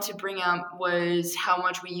I wanted to bring up was how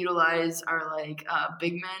much we utilize our, like,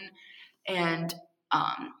 big men. And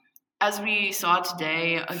as we saw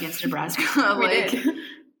today against Nebraska,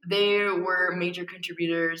 they were major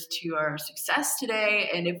contributors to our success today,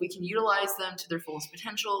 and if we can utilize them to their fullest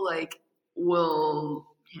potential, like, we'll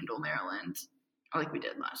handle Maryland like we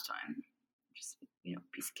did last time. Just,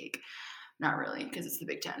 piece of cake. Not really, because it's the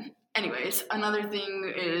Big Ten. Anyways, another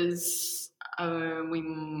thing is we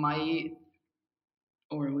might,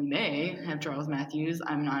 or we may, have Charles Matthews.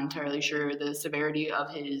 I'm not entirely sure the severity of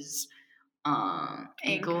his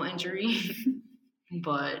ankle injury.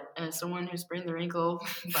 But as someone who sprained their ankle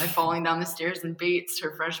by falling down the stairs in Bates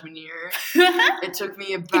her freshman year, it took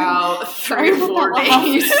me about 3 or 4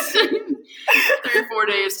 days. 3 or 4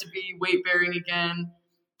 days to be weight bearing again.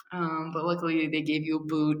 But luckily they gave you a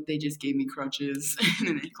boot. They just gave me crutches and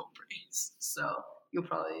an ankle brace. So you'll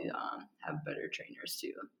probably have better trainers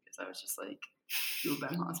too. Because I was just like, U of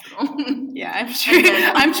M hospital. Yeah, I'm sure.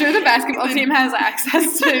 I'm sure the basketball team has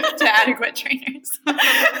access to adequate trainers.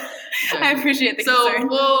 Exactly. I appreciate the concern. So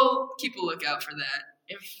we'll keep a lookout for that.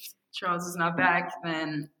 If Charles is not back,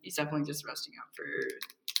 then he's definitely just resting up for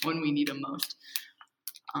when we need him most.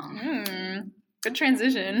 Good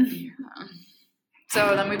transition. Yeah.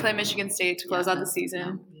 So then we play Michigan State to close out the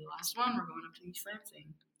season. The last one, we're going up to East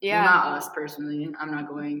Lansing. Yeah. Well, not us personally. I'm not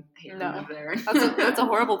going up there. That's a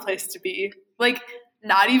horrible place to be. Like,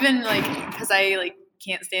 not even, like, because I, like,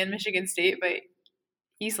 can't stand Michigan State, but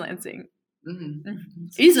East Lansing. Mm-hmm.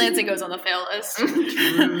 East Lansing goes on the fail list.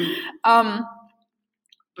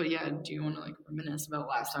 But yeah, do you want to like reminisce about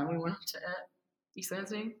last time we went to East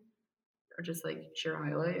Lansing, or just like share a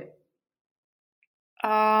highlight?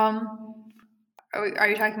 Are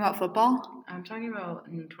you talking about football? I'm talking about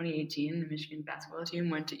in 2018, the Michigan basketball team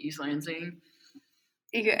went to East Lansing.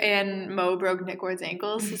 And Mo broke Nick Ward's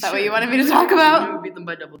ankles. Is that what you wanted me to talk about? We beat them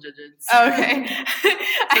by double digits. Oh, okay.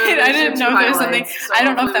 I didn't know if there was something. So I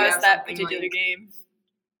don't know if that was that particular game.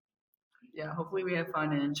 Yeah, hopefully we have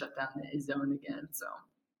fun and shut down the zone again. So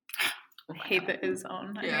I hate the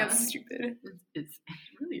zone. I think that's stupid. It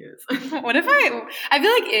really is. What if I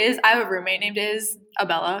feel like I have a roommate named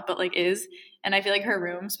Abella, but like and I feel like her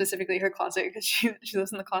room, specifically her closet, because she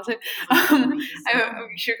lives in the closet.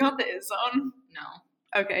 Should we call it the zone? No.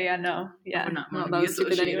 Okay, yeah, no. Yeah. We're not that was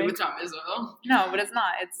stupid anyway. With Tom Izzo. No, but it's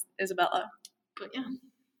not. It's Isabella. But yeah,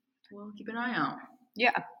 we'll keep an eye out.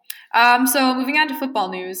 Yeah. So moving on to football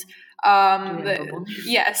news.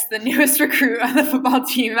 Yes, the newest recruit on the football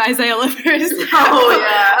team, Isaiah Livers. Oh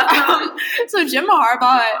yeah. So Jim Harbaugh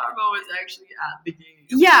was actually at the game.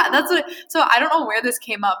 Yeah, that's what. So I don't know where this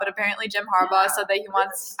came up, but apparently Jim Harbaugh said that he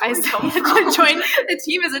wants Isaiah to join the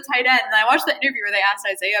team as a tight end. And I watched the interview where they asked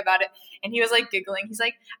Isaiah about it, and he was like giggling. He's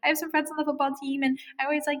like, "I have some friends on the football team, and I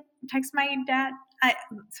always like text my dad." That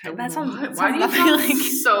sounds. Why do you sound like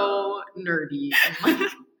so nerdy?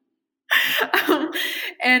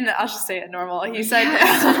 And I'll just say it normal. He said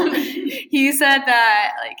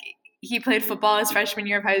that like he played football his freshman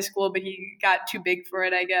year of high school, but he got too big for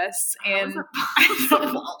it, I guess. And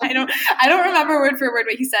I don't remember word for word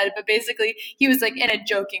what he said, but basically he was like in a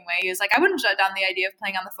joking way. He was like, I wouldn't shut down the idea of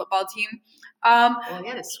playing on the football team. Well, he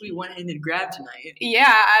had a sweet one-handed grab tonight.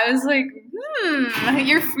 Yeah, I was like,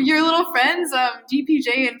 your little friends,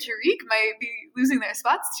 DPJ and Tariq might be losing their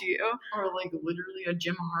spots to you. Or like literally a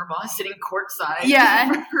Jim Harbaugh sitting courtside.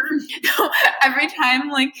 Yeah. Every time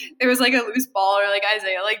like there was like a loose ball or like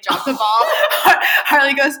Isaiah like dropped the ball,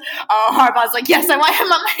 Harley goes, "Oh, Harbaugh's like, yes, I want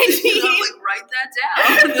him on my team." Like, write that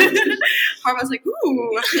down. Harbaugh's like,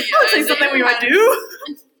 ooh, that's like something we would do.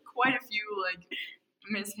 Quite a few like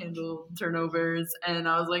mishandled turnovers, and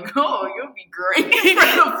I was like, "Oh, you'll be great for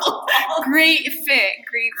the football. Great fit.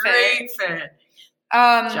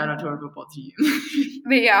 Shout out to our football team."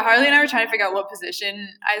 But yeah, Harley and I were trying to figure out what position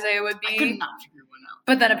Isaiah would be. I could not figure one out.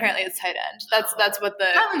 But then apparently it's tight end. That's what the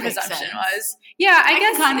presumption was. Yeah, I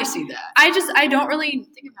can guess kind of see that. I don't really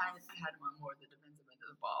think I had him on more the defensive end of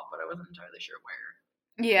the ball, but I wasn't entirely sure where.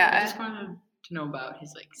 Yeah, I just wanted to know about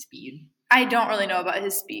his like speed. I don't really know about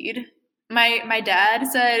his speed. My dad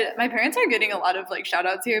said my parents are getting a lot of like shout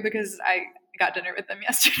outs here because I got dinner with them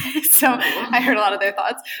yesterday, so I heard a lot of their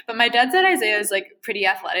thoughts. But my dad said Isaiah is like pretty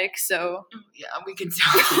athletic, so yeah, we can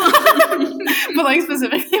tell. But like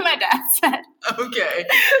specifically, my dad said. Okay.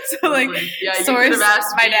 So like, yeah, you source could have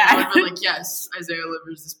asked my me, dad. I would have been like, yes, Isaiah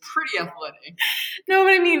Livers is pretty athletic. No,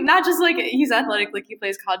 but I mean, not just like he's athletic, like he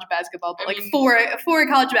plays college basketball, but for a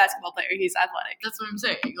college basketball player, he's athletic. That's what I'm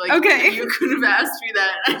saying. Like, okay, you could have asked me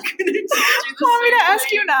that, and I could have told you the Want me to same ask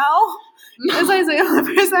thing. you now? No. Is Isaiah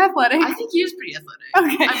Livers athletic? I think he is pretty athletic.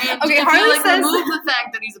 Okay. I mean, okay. if Harley you like says remove the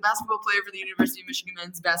fact that he's a basketball player for the University of Michigan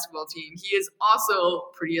men's basketball team, he is also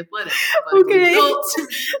pretty athletic. Okay.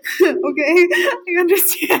 Okay, I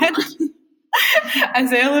understand.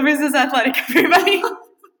 Isaiah Livers is athletic, everybody.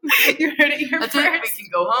 You heard it here That's first. it. We can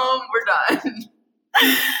go home. We're done.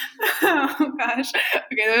 Oh gosh.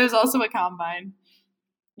 Okay, there was also a combine.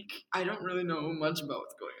 I don't really know much about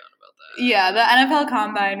what's going on about that. Yeah, the NFL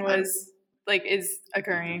combine is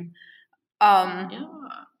occurring. Yeah.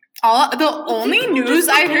 The only news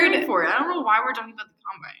I heard for it. I don't know why we're talking about the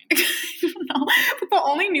combine. I don't know. But the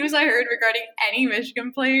only news I heard regarding any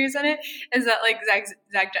Michigan players in it is that like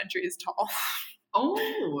Zach Gentry is tall. Oh,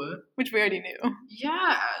 which we already knew.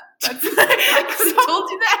 Yeah, I could have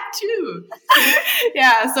told you that too.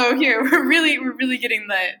 Yeah, so here we're really getting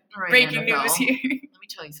the breaking NFL. news here. Let me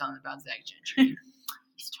tell you something about Zach Gentry.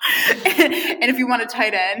 And if you want a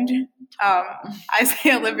tight end,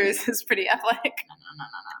 Isaiah Livers is pretty athletic. No.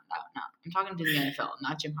 I'm talking to the NFL,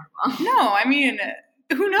 not Jim Harbaugh. No, I mean,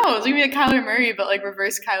 who knows? Maybe like Kyler Murray, but like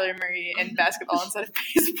reverse Kyler Murray in basketball instead of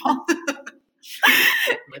baseball. Will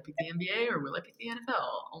I pick the NBA or will I pick the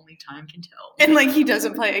NFL? Only time can tell. And like he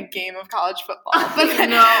doesn't play a game of college football. But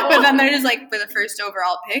then they're just like for the first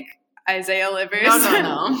overall pick, Isaiah Livers.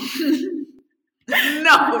 No.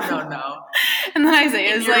 No. And then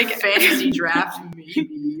Isaiah's in your like fantasy draft,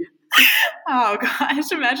 maybe. Oh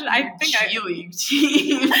gosh, imagine G-League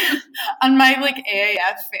team. On my like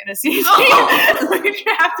AAF fantasy team. We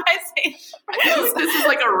draft Isaiah. I feel like this is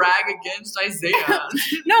like a rag against Isaiah.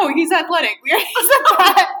 No, he's athletic. We already said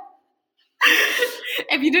that.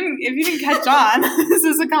 If you didn't catch on, this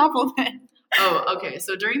is a compliment. Oh, okay.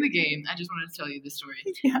 So during the game, I just wanted to tell you this story.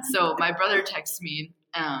 Yeah. So my brother texted me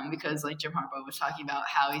because like Jim Harbaugh was talking about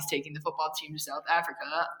how he's taking the football team to South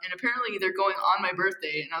Africa, and apparently they're going on my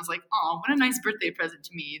birthday. And I was like, "Oh, what a nice birthday present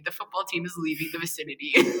to me! The football team is leaving the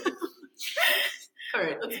vicinity." All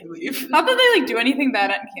right, let's leave. Not that they like do anything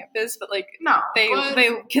bad on campus, but like they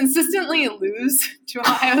consistently lose to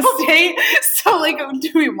Ohio State. So like,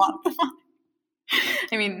 do we want them?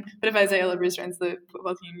 I mean, but if Isaiah Livers joins the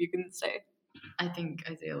football team, you can stay. I think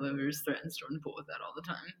Isaiah Livers threatens Jordan Poole with that all the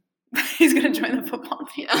time. He's going to join the football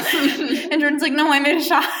team. Yeah. And Jordan's like, no, I made a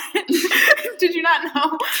shot. Did you not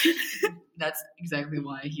know? That's exactly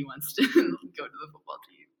why he wants to go to the football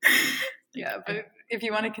team. Yeah, but if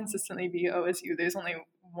you want to consistently be OSU, there's only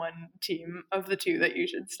one team of the two that you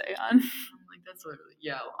should stay on. Like, that's literally,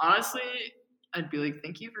 yeah, honestly, I'd be like,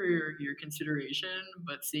 thank you for your consideration,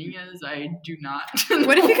 but seeing as I do not.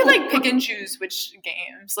 What if you could like pick and choose which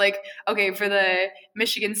games? Like, okay, for the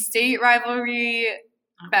Michigan State rivalry,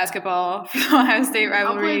 basketball. For the Ohio State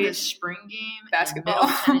rivalry, I'll play the spring game, basketball.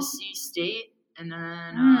 Tennessee State, and then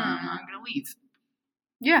I'm gonna leave.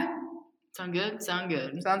 Yeah. Sound good? Sound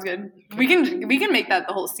good. Sounds good. We can make that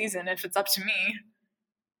the whole season if it's up to me.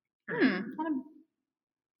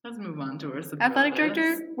 Let's move on to our athletic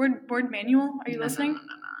director, word manual. Are you listening?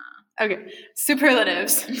 No. Okay,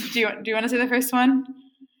 superlatives. Do you want to say the first one? Do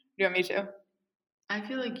you want me to? I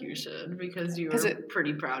feel like you should because you were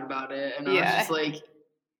pretty proud about it, and I was just like,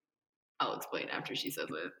 I'll explain after she says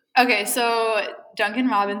it. Okay, so Duncan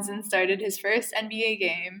Robinson started his first NBA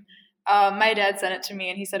game. My dad sent it to me,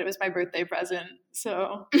 and he said it was my birthday present.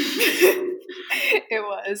 So it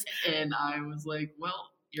was, and I was like, well.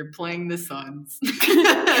 You're playing the Suns.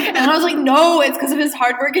 And I was like, no, it's because of his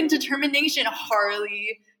hard work and determination,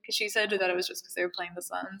 Harley. Because she said that it was just because they were playing the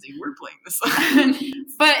Suns. They were playing the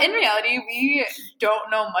Suns. But in reality, we don't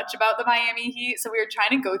know much about the Miami Heat. So we were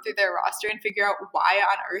trying to go through their roster and figure out why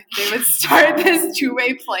on earth they would start this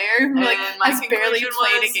two-way player who has barely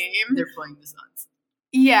played a game. They're playing the Suns.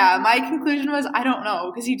 Yeah, my conclusion was, I don't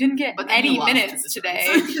know, because he didn't get any minutes today.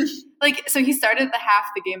 So he started half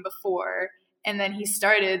the game before. And then he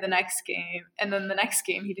started the next game, and then the next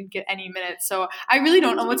game he didn't get any minutes. So I really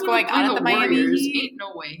don't know what's going on at the Miami Heat. Ain't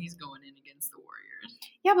no way he's going in against the Warriors.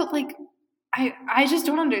 Yeah, but like, I just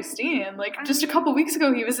don't understand. Like, just a couple weeks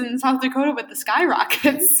ago he was in South Dakota with the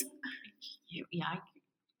Skyrockets. Yeah, I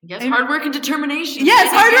guess hard work and determination.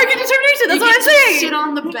 Yes, hard work and determination. That's what I'm saying. Sit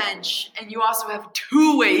on the bench, and you also have a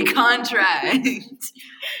two-way contract.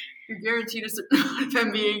 You're guaranteed a certain amount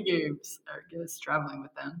of NBA games. I guess traveling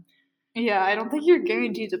with them. Yeah, I don't think you're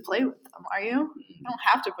guaranteed to play with them, are you? I don't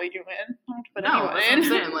have to put you in. I don't have to put anyone in. That's what I'm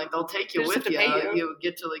saying. Like, they'll take you with you. You'll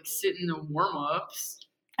get to, like, sit in the warm-ups.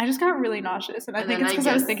 I just got really nauseous, and I think it's because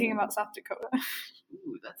I was thinking about South Dakota.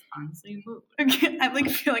 Ooh, that's honestly a move. I, like,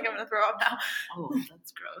 feel like I'm going to throw up now. Oh,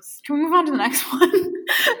 that's gross. Can we move on to the next one?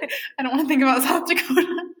 I don't want to think about South Dakota.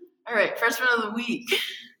 All right, freshman of the week.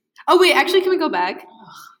 Oh, wait, actually, can we go back?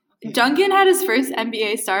 Okay. Duncan had his first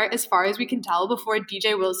NBA start, as far as we can tell, before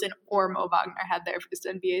DJ Wilson or Mo Wagner had their first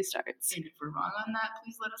NBA starts. And if we're wrong on that,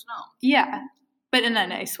 please let us know. Yeah, but in a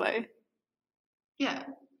nice way. Yeah,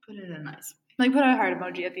 put it in a nice way. Like, put a heart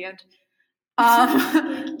emoji at the end.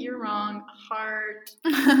 Like, you're wrong. Heart.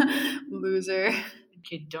 Loser.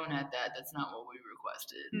 Okay, don't add that. That's not what we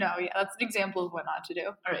requested. No, yeah, that's an example of what not to do.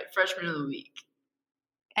 All right, freshman of the week.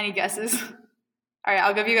 Any guesses? All right,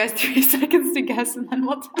 I'll give you guys 3 seconds to guess, and then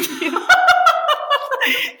we'll tell you.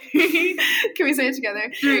 Can we say it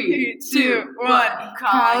together? 3, 2, 1.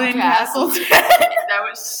 Colin Castleton. That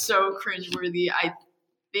was so cringeworthy. I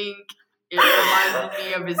think it reminded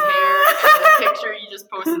me of his hair and the picture you just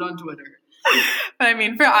posted on Twitter. But I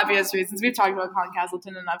mean, for obvious reasons, we've talked about Colin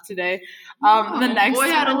Castleton enough today. The next boy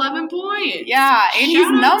had 11 points. Yeah, and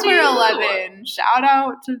he's number 11. Shout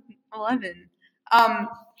out to 11.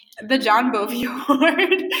 The John Bovey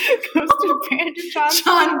Award goes to Brandon Johnson.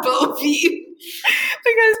 John Bovey.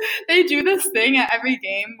 Because they do this thing at every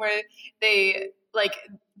game where they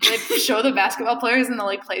show the basketball players and they'll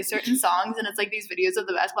like play certain songs, and it's like these videos of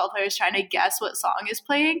the basketball players trying to guess what song is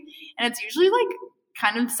playing, and it's usually like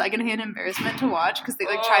kind of secondhand embarrassment to watch because they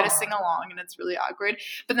like try to sing along and it's really awkward.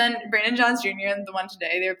 But then Brandon Johns Jr. and the one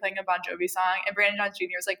today, they were playing a Bon Jovi song, and Brandon Johns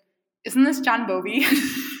Jr. was like, "Isn't this John Bovey?"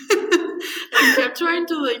 I kept trying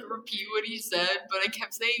to like repeat what he said, but I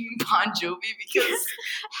kept saying Bon Jovi because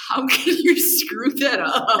how can you screw that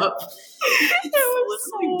up? It's literally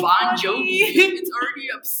so Bon funny. Jovi. It's already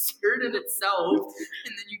absurd in itself,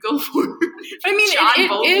 and then you go for I mean, John it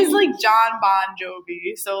Bovi. is like John Bon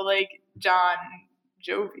Jovi, so like John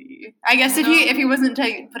Jovi. I guess if he wasn't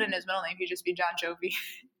to put in his middle name, he'd just be John Jovi.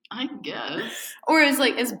 I guess. Or is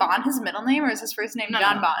Bon his middle name, or is his first name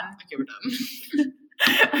John Bon? Okay, we're done.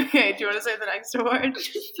 Okay, do you want to say the next award?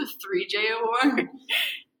 The 3J award.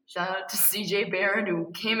 Shout out to CJ Barrett,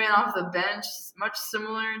 who came in off the bench, much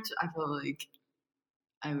similar to, I feel like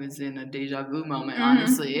I was in a deja vu moment,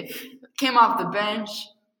 honestly. Came off the bench,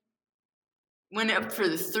 went up for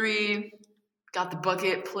the 3, got the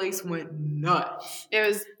bucket, place went nuts. It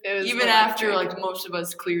was even after like most of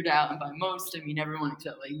us cleared out, and by most I mean everyone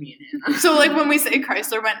except like me and him. So like when we say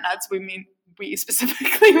Chrysler went nuts, we mean we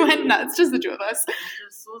specifically went nuts, just the two of us. I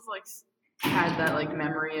just was like had that like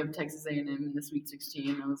memory of Texas A&M in the Sweet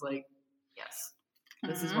 16. I was like, yes,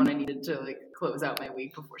 this is what I needed to like close out my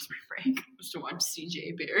week before spring break, was to watch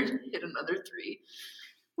CJ Baird hit another 3.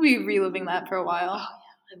 We reliving that for a while. Oh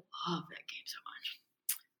yeah, I love that game so much.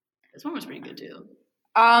 This one was pretty good too.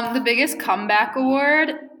 The biggest comeback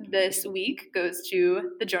award this week goes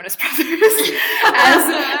to the Jonas Brothers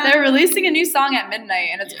as they're releasing a new song at midnight,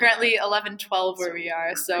 and it's currently 11:12 where we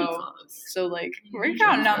are. So like we're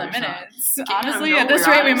counting down the minutes. Honestly, at this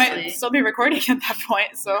rate, we might still be recording at that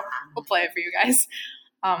point. So we'll play it for you guys.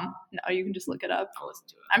 No, you can just look it up. I'll listen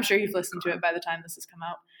to it. I'm sure you've listened to it by the time this has come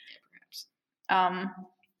out. Yeah, perhaps.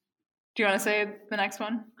 Do you want to say the next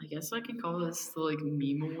one? I guess I can call this the like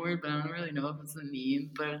meme award, but I don't really know if it's a meme.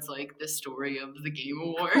 But it's like the story of the game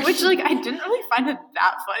award, Which like I didn't really find it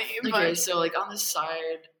that funny. Okay, But so like on the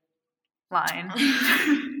side line.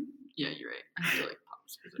 Yeah, you're right. I have to like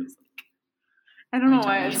pause because it was like I don't know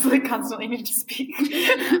why I just like constantly need to speak.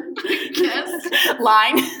 Yes.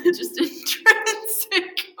 Line. Just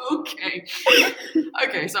intrinsic. Okay,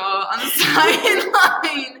 so on the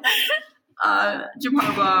sideline, Jim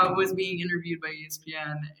Harbaugh was being interviewed by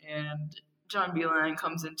ESPN, and John Beilein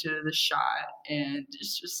comes into the shot, and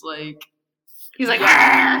it's just like he's like,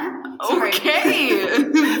 okay,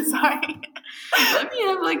 sorry. Let me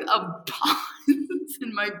have like a pause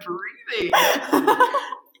in my breathing.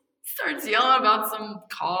 Starts yelling about some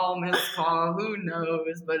call, missed call, who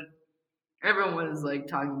knows? But everyone was like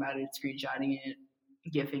talking about it, screenshotting it,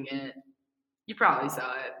 gifing it. You probably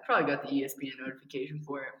saw it. Probably got the ESPN notification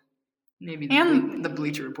for it. Maybe the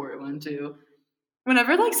Bleacher Report one too.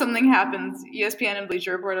 Whenever like something happens, ESPN and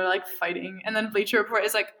Bleacher Report are like fighting, and then Bleacher Report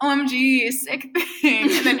is like, "OMG, sick thing,"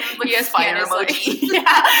 and then like ESPN is like,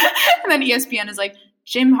 "Yeah," and then ESPN is like,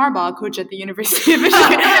 "Jim Harbaugh, coach at the University of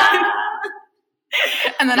Michigan,"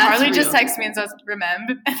 and then That's Harley real. just texts me and says,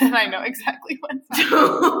 "Remember," and then I know exactly what's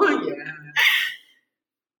Oh yeah.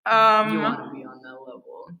 You happening. want to be on that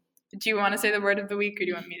level. Do you want to say the word of the week, or do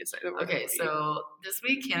you want me to say the word? Okay, of the week? so this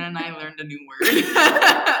week Hannah and I learned a new word.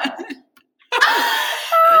 So,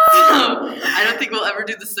 I don't think we'll ever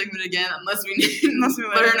do this segment again unless we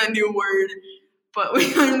learn a new word. But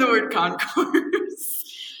we learned the word concourse.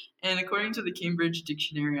 And according to the Cambridge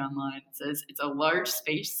Dictionary Online, it says it's a large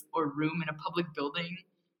space or room in a public building,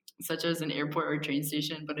 such as an airport or train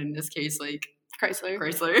station, but in this case, like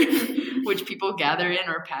Chrysler, which people gather in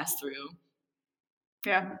or pass through.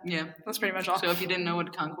 Yeah, Yeah. that's pretty much all. So if you didn't know what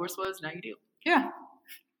a concourse was, now you do. Yeah.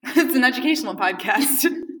 It's an educational podcast.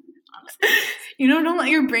 You know, don't let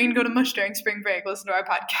your brain go to mush during spring break. Listen to our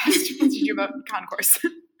podcast. We'll teach you about concourse.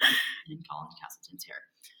 And Colin Castleton's here.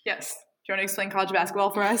 Yes. Do you want to explain college basketball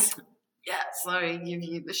for us? Yes, let me give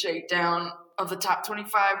you the shakedown of the top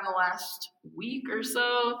 25 in the last week or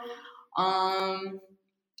so.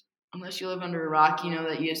 Unless you live under a rock, you know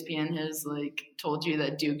that ESPN has like told you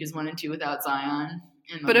that Duke is 1-2 without Zion,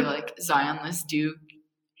 and But they'll be like Zionless Duke.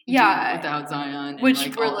 Yeah. Duke without Zion, and Which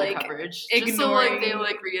like we're all their like coverage. Just so like they ignoring-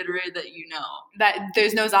 like reiterate that you know That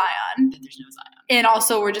there's no Zion. that there's no Zion. And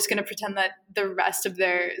also we're just going to pretend that the rest of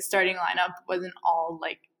their starting lineup wasn't all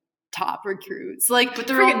like top recruits. Like, But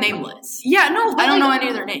they're all nameless. Yeah, no. I don't know like- any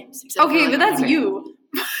of their names. except for, Okay, like, but that's RJ. you.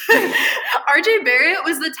 RJ Barrett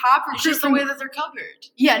was the top recruit. It's just the from- way that they're covered.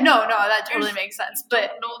 Yeah, no, that totally makes sense.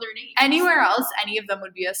 But Don't know their names. anywhere else, any of them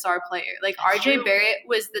would be a star player. Like That's RJ true. Barrett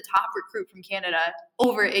was the top recruit from Canada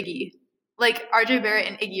over Iggy. Like RJ Barrett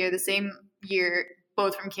and Iggy are the same year,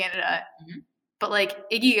 both from Canada. Mhm. But like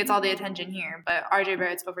Iggy gets all the attention here, but RJ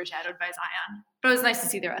Barrett's overshadowed by Zion. But it was nice to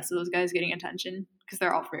see the rest of those guys getting attention because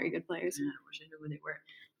they're all very good players. Yeah, I wish I knew where they were.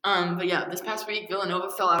 But yeah, this past week Villanova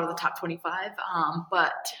fell out of the top 25.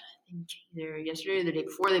 But I think either yesterday or the day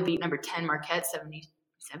before they beat number 10 Marquette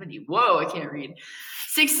 70. Whoa, I can't read.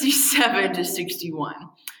 67-61.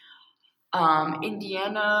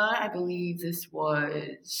 Indiana, I believe this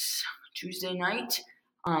was Tuesday night,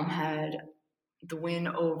 had the win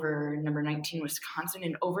over number 19 Wisconsin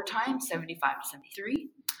in overtime, 75-73.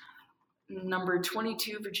 Number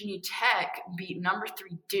 22 Virginia Tech beat number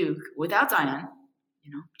 3 Duke without Zion,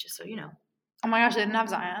 just so you know. Oh my gosh, they didn't have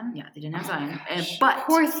Zion? Yeah, they didn't have Zion. But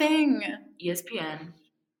poor thing. ESPN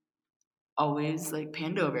always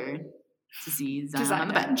panned over to see Zion on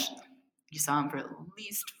the bench. You saw him for at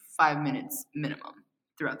least 5 minutes minimum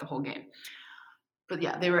throughout the whole game. But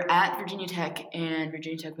yeah, they were at Virginia Tech, and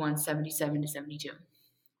Virginia Tech won 77-72.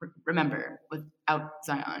 Remember, without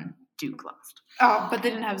Zion, Duke lost. Oh, but they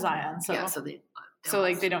didn't have Zion, so yeah, so they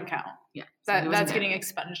don't count. Yeah, so that's getting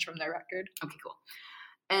expunged from their record. Okay, cool.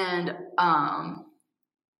 And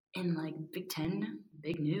in Big Ten,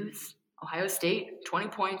 big news: Ohio State 20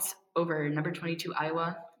 points over number 22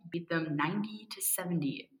 Iowa, beat them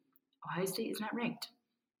 90-70. Ohio State is not ranked.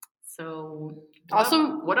 So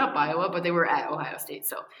what up Iowa? But they were at Ohio State,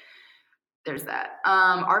 so there's that.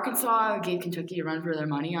 Arkansas gave Kentucky a run for their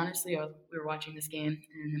money. Honestly, we were watching this game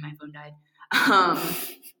and then my phone died.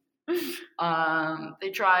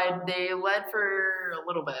 They tried. They led for a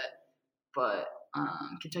little bit, but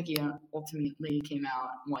Kentucky ultimately came out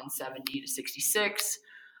 170-66.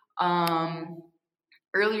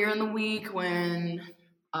 Earlier in the week when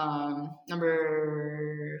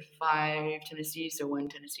number 5 Tennessee, so when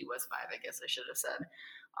Tennessee was 5, I guess I should have said,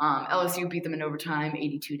 LSU beat them in overtime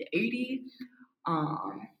 82-80.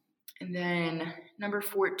 And then number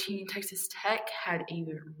 14 Texas Tech had a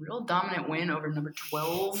real dominant win over number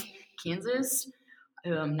 12 Kansas,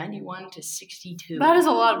 91-62. That is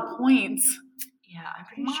a lot of points. Yeah, I'm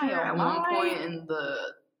pretty sure at one point in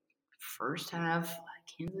the first half,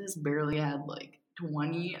 Kansas barely had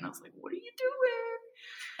 20, and I was like, what are you doing?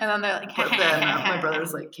 And then they're like, but then my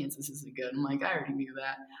brother's like, Kansas isn't good. I'm like, I already knew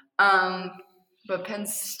that. But Penn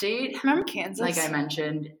State, remember Kansas? Like I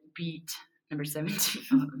mentioned, beat number 17.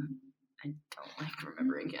 I don't like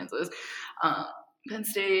remembering Kansas. Penn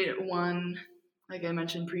State won, like I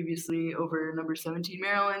mentioned previously, over number 17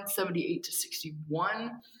 Maryland,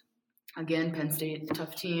 78-61. Again, Penn State,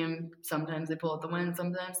 tough team. Sometimes they pull out the win,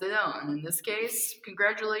 sometimes they don't. And in this case,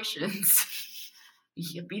 congratulations.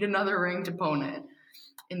 You beat another ranked opponent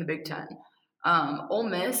in the Big Ten. Ole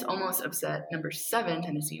Miss almost upset number 7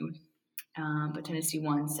 Tennessee, but Tennessee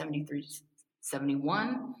won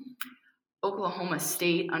 73-71. Oklahoma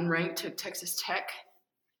State, unranked, took Texas Tech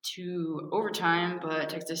to overtime, but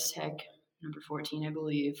Texas Tech, number 14, I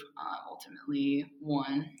believe, ultimately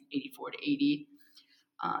won 84-80.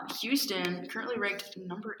 Houston, currently ranked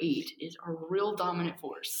number 8, is a real dominant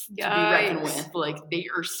force to be reckoned with. They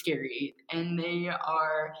are scary, and they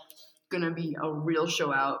are going to be a real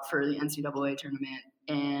show out for the NCAA tournament.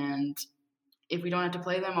 And if we don't have to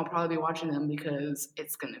play them, I'll probably be watching them because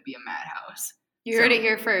it's going to be a madhouse. You heard it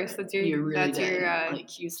here first. That's your.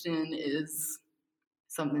 Houston is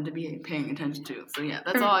something to be paying attention to. So yeah,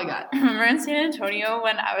 that's all I got. Remember in San Antonio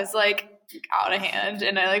when I was out of hand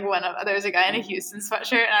and I went up, there was a guy in a Houston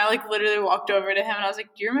sweatshirt and I literally walked over to him and I was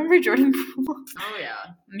like, do you remember Jordan Poole? Oh yeah.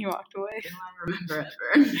 And he walked away. I don't remember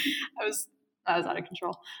ever. I was out of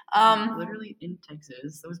control. Literally in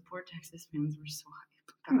Texas, those poor Texas fans were so happy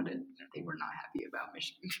about it. They were not happy about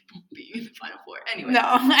Michigan being in the Final Four. Anyway. No,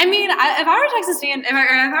 I mean, if I were a Texas fan, if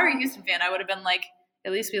I were a Houston fan, I would have been like,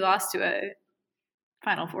 at least we lost to a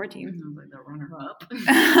Final Four team. Like the runner-up.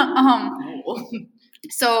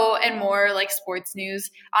 So, and more sports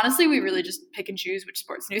news. Honestly, we really just pick and choose which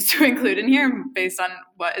sports news to include in here based on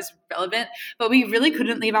what is relevant. But we really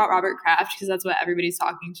couldn't leave out Robert Kraft because that's what everybody's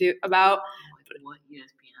talking about. What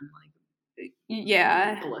ESPN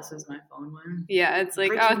Yeah. blesses my phone when. Yeah, it's like,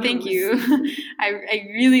 Breaking oh, thank news. you. I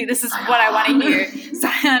really, this is what I want to hear.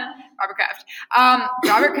 Zion, Robert Kraft.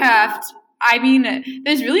 Robert Kraft, I mean,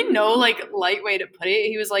 there's really no light way to put it.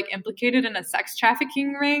 He was implicated in a sex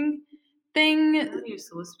trafficking ring thing. I thought he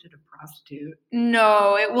solicited a prostitute.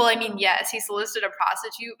 No, yes, he solicited a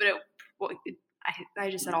prostitute, but I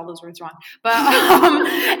just said all those words wrong. But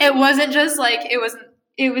it wasn't just it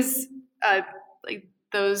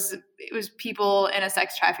was people in a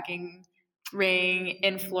sex trafficking ring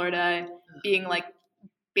in Florida being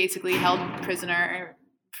basically held prisoner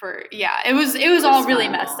for, it was all really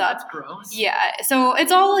messed up. That's gross. Yeah, so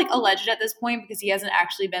it's all alleged at this point because he hasn't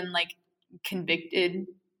actually been convicted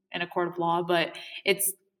in a court of law, but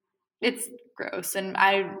it's gross, and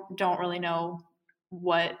I don't really know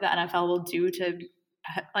what the NFL will do to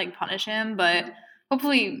punish him, but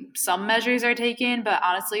hopefully some measures are taken. But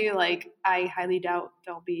honestly, I highly doubt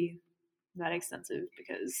there'll be that extensive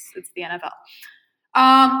because it's the NFL.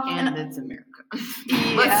 And it's America.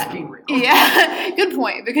 Let's be real. Yeah, good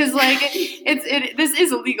point. Because like this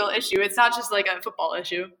is a legal issue. It's not just like a football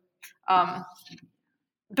issue.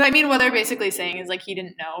 But I mean, what they're basically saying is like he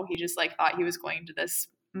didn't know. He just like thought he was going to this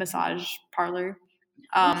massage parlor.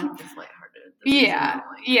 Keep this lighthearted. Yeah.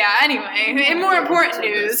 Anyway, in more important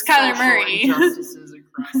news, Kyler Murray. Injustices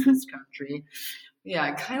across this country.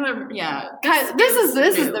 Yeah, Kyler. Yeah, this is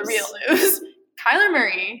the real news. Kyler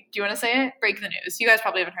Murray, do you want to say it? Break the news. You guys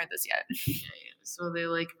probably haven't heard this yet. Yeah. So they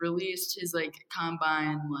like released his like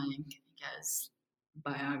combine like I guess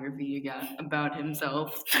biography about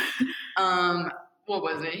himself. What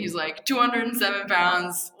was it? He's like 207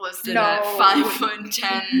 pounds, listed at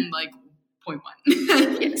 5'10", like 0.1.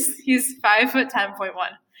 Yes, he's 5'10.1.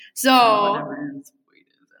 So whatever his weight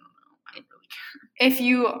is, I don't know. I don't really care. If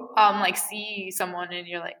you like see someone and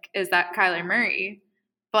you're like, is that Kyler Murray?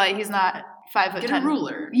 But he's not 5'10". Get a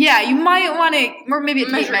ruler. Yeah, you might want to, or maybe a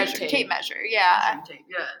tape Tape measure. Yeah.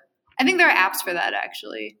 I think there are apps for that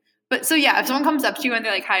actually. But so yeah, if someone comes up to you and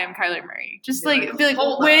they're like, "Hi, I'm Kyler Murray," just be like, wait.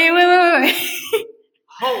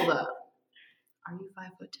 Hold up. Are you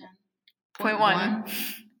 5'10"? 0.1.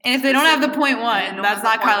 And if they don't have the 0.1, that's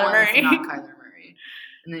not Kyler Murray. It's not Kyler Murray.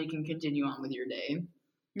 And then you can continue on with your day.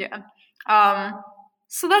 Yeah.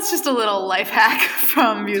 So that's just a little life hack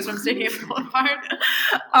from Views from Stadium Boulevard.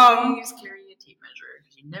 Please carry a tape measure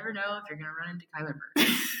because you never know if you're going to run into Kyler Murray.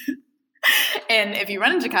 And if you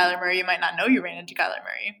run into Kyler Murray, you might not know you ran into Kyler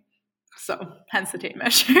Murray. So hence the tape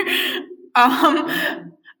measure.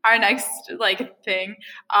 Our next thing.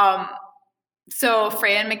 So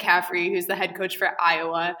Fran McCaffrey, who's the head coach for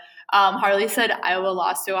Iowa, Harley said Iowa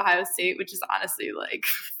lost to Ohio State, which is honestly like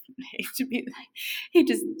hate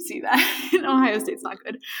to see that. Ohio State's not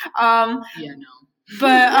good. Yeah, no.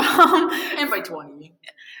 But and by 20.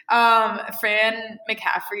 Fran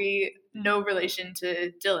McCaffrey, no relation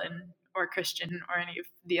to Dylan or Christian or any of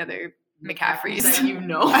the other McCaffreys that you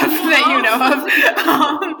know of.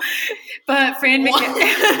 But Fran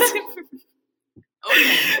McCaffrey.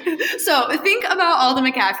 Okay. So think about all the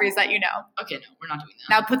McCaffreys that you know. Okay, no, we're not doing that.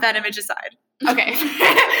 Now put that image aside. Okay.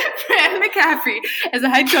 Fran McCaffrey is the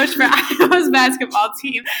head coach for Iowa's basketball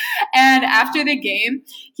team. And after the game,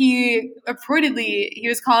 he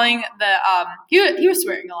was calling the he was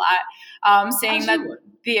swearing a lot, saying that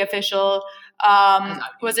the official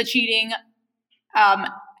was a cheating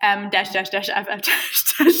M dash dash dash F F dash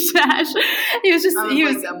dash dash. He was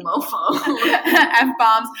a mofo.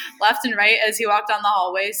 F-bombs left and right as he walked down the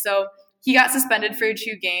hallway. So he got suspended for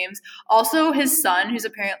 2 games. Also, his son, who's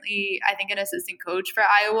apparently, I think, an assistant coach for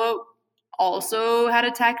Iowa, also had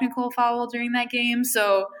a technical foul during that game.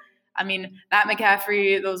 So, I mean, Matt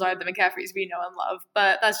McCaffrey, those are the McCaffreys we know and love.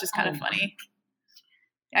 But that's just kind of funny.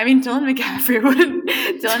 I mean, Dylan McCaffrey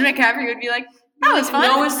would be like, that was fun.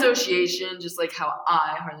 No association, just like how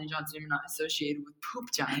I, Harley Johnson, am not associated with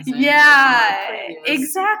Poop Johnson. Yeah,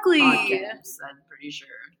 exactly. Podcasts, I'm pretty sure.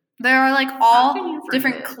 There are like all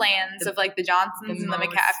different clans of like the Johnsons and the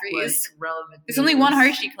McCaffreys. Relevant There's only one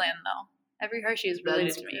Hershey clan though. Every Hershey is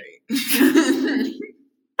related to me.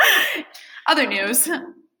 Other news. And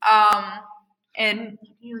how can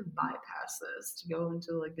you even bypass this to go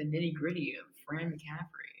into like the nitty gritty of Fran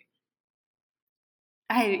McCaffrey?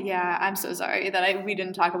 I'm so sorry that we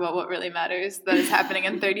didn't talk about what really matters that is happening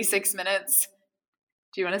in 36 minutes.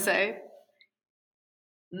 Do you want to say?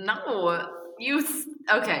 No.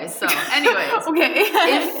 Okay, so anyways. Okay.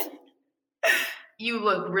 If you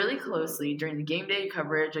look really closely during the game day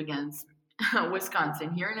coverage against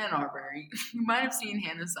Wisconsin here in Ann Arbor, you might have seen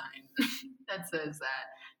Hannah's sign that says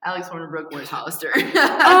that Alex Hornibrook wears Hollister.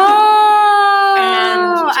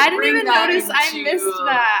 Oh, I didn't even notice. I missed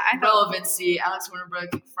that. Relevancy. Alex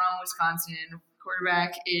Hornibrook from Wisconsin,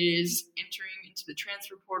 quarterback, is entering into the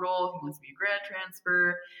transfer portal. He wants to be a grad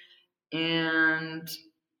transfer. And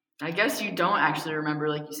I guess you don't actually remember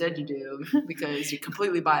like you said you do because you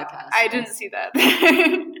completely bypassed I didn't see that.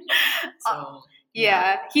 So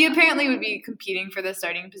yeah, he apparently would be competing for the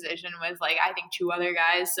starting position with like I think 2 other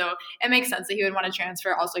guys. So it makes sense that he would want to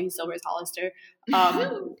transfer. Also, he still wears Hollister.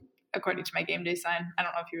 According to my game day sign. I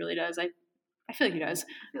don't know if he really does. I feel like he does.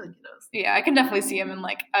 I feel like he does. Yeah, I can definitely see him in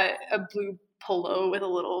like a blue polo with a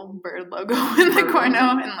little bird logo in the corner.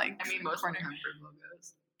 And like most of them have bird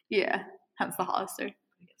logos. Yeah, hence the Hollister.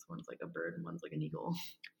 I guess one's like a bird and one's like an eagle.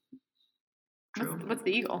 What's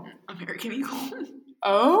the eagle? American Eagle.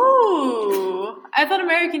 Oh, I thought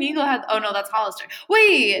American Eagle had. Oh no, that's Hollister.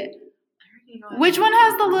 Wait, which one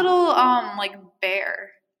has the little like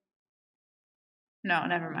bear? No,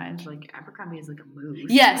 never mind. Like Abercrombie is like a moose.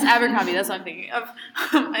 Yes, Abercrombie. That's what I'm thinking of.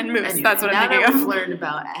 And moose. Anyway, that's what I'm thinking now that of. we've learned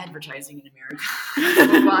about advertising in America,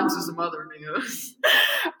 let's move on to some other news.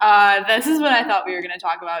 This is what I thought we were going to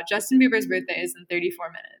talk about. Justin Bieber's birthday is in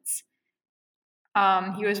 34 minutes.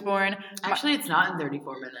 He was born. Actually, it's not in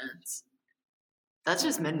 34 minutes. That's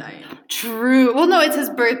just midnight. True. Well, no, it's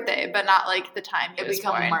his birthday, but not like the time he was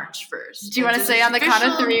become born. March 1st. Do you want to say on the count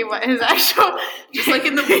of 3 what his actual? Just like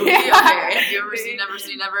in the movie. Yeah. Okay. Have you ever seen Never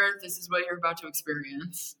Say Never? This is what you're about to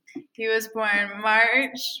experience. He was born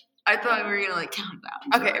March. I thought we were gonna like count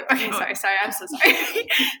down. Okay. Sorry. I'm so sorry.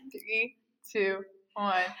 3, 2,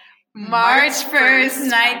 1. March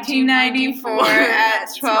 1st, 1994 at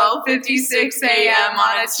 12:56 a.m.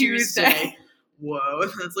 on a Tuesday. Whoa,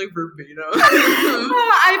 that's like verbatim.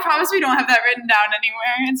 I promise we don't have that written down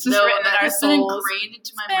anywhere. It's just written in our souls. Been ingrained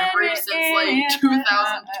into my memory since like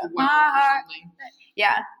 2012 or something.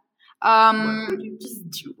 Yeah. What would you just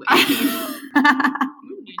do it?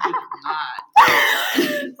 You did not.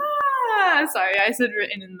 Sorry, I said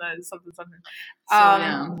written in the something.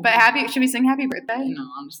 Yeah. But should we sing happy birthday? No,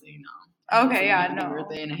 honestly, no. Okay, yeah, happy no.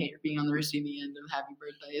 birthday, and I hate being on the receiving end of happy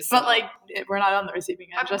birthday. So. But like, we're not on the receiving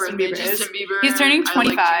end. Happy Justin birthday, Bieber is. Justin Bieber. He's turning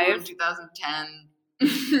 25 I liked you in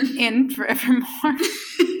 2010. In Forevermore.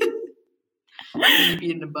 You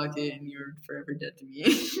beat in a bucket, and you're forever dead to me. I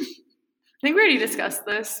think we already discussed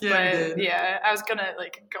this, Yeah, but yeah, I was gonna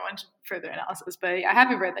like go into further analysis. But yeah,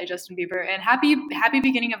 happy birthday, Justin Bieber, and happy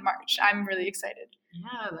beginning of March. I'm really excited.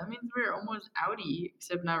 Yeah, that means we're almost outie,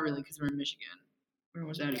 except not really because we're in Michigan. We're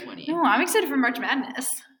almost outie 20. No, I'm excited for March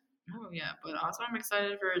Madness. Oh yeah, but also I'm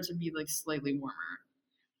excited for it to be like slightly warmer.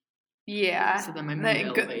 Yeah, so that my mood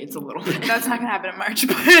elevates a little bit. That's not gonna happen in March,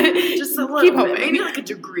 but just a little keep bit. hoping. Maybe like a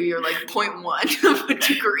degree or like 0.1 of a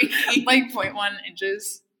degree, like 0.1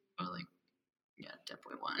 inches. Or like. Yeah,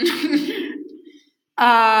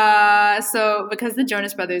 10.1. So because the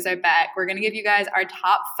Jonas Brothers are back, we're going to give you guys our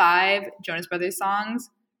top 5 Jonas Brothers songs.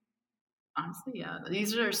 Honestly, yeah.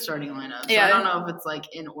 These are our starting lineups. Yeah. So I don't know if it's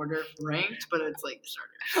like in order ranked, but it's like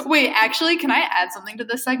starters. Wait, actually, can I add something to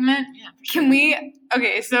this segment? Yeah, for sure. Can we?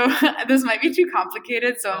 Okay, so this might be too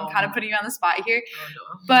complicated, so I'm kind of putting you on the spot here.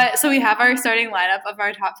 No. But so we have our starting lineup of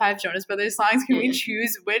our top 5 Jonas Brothers songs. Can we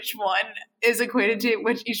choose which one is equated to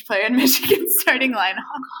which each player in Michigan's starting lineup?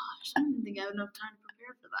 Oh gosh, I don't even think I have enough time to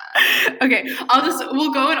prepare for that. Okay,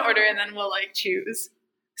 we'll go in order and then we'll like choose.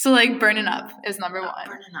 So like Burnin' Up is number 1.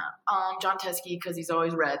 Burnin' Up. John Teskey, because he's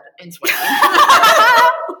always red and sweaty.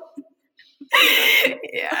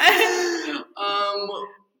 Yeah.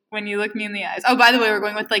 When You Look Me in the Eyes. Oh, by the way, we're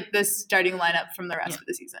going with like this starting lineup from the rest of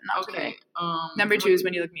the season. Not today. Number 2 is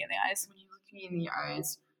When You Look Me in the Eyes. When You Look Me in the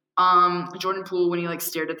Eyes. Jordan Poole when he like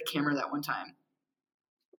stared at the camera that one time.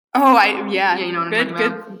 Oh, Yeah, you know what I'm talking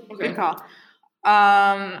about? Good call.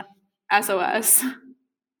 SOS.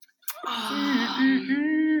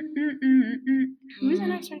 Who's the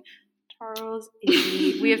next one? Charles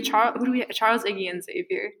Iggy. We have who do we have? Charles Iggy and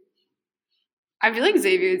Xavier. I feel like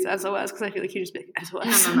Xavier's SOS because I feel like he just be like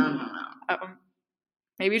SOS. No.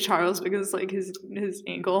 Maybe Charles because like his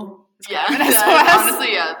ankle. Yeah,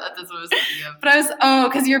 honestly, yeah, that's what I was thinking of. But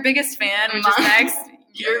because your biggest fan, which is next.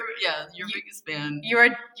 Your biggest fan. You're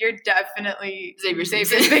definitely Xavier's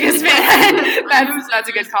biggest fan. That's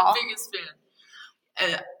a good call. Biggest fan.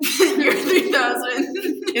 Year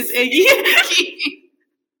 3000 is Iggy.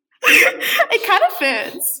 It kind of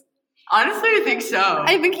fits. Honestly, I think so.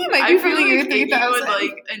 I think he might be from the year 3000. Iggy would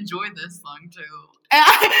like enjoy this song too.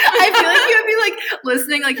 I feel like he would be like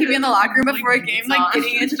listening, like he'd be in the locker room before a game, like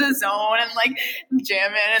getting into the zone and like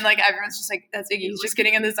jamming, and like everyone's just like, "That's Iggy, he's just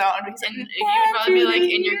getting in the zone." And Iggy would probably be like,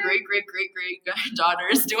 "And your great daughter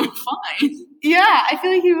is doing fine." Yeah, I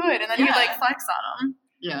feel like he would, and then he'd like flex on him.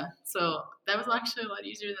 Yeah, so that was actually a lot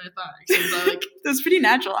easier than I thought. Except like it was pretty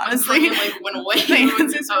natural, honestly. My brain, like went away. I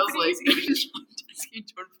was like,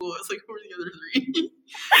 Jordan Poole. I was like, who are the other 3?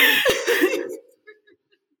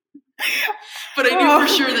 But I knew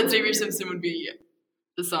for sure that Xavier Simpson would be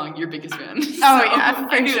the song "Your Biggest Fan." So yeah,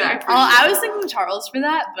 I knew that. I was thinking Charles for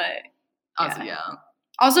that, but also, yeah.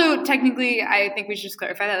 Also, technically, I think we should just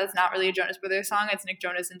clarify that that's not really a Jonas Brothers song. It's Nick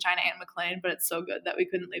Jonas and China Anne McClain, but it's so good that we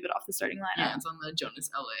couldn't leave it off the starting lineup. Yeah, it's on the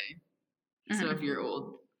Jonas LA. So if you're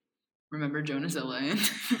old, remember Jonas LA.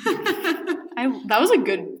 That was a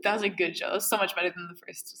good show. It was so much better than the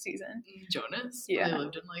first season. Jonas? Yeah. They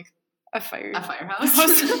lived in like a firehouse.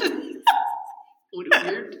 What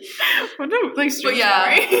weird. What a like but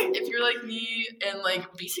yeah, story. If you're like me and like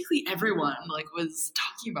basically everyone like was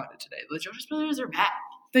talking about it today, the Jonas Brothers are back.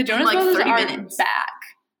 The Jonas Brothers are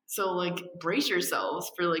back. So like brace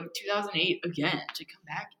yourselves for like 2008 again to come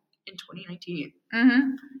back in 2019.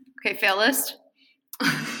 Okay, fail list.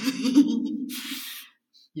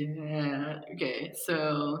 Yeah. Okay,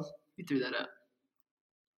 so who threw that up?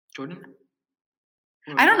 Jordan?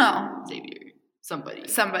 I don't know. Xavier. Somebody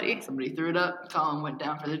threw it up. Colin went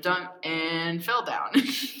down for the dunk and fell down.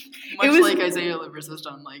 Like Isaiah Livers has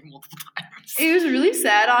done like multiple times. It was really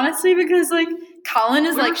sad, honestly, because like Colin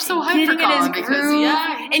is like so getting in his groove,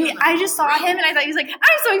 and I just saw him and I thought he was like,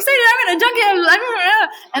 I'm so excited, I'm gonna dunk it,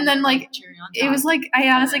 and then like it was like I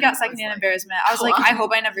honestly got secondhand embarrassment. I was like, I hope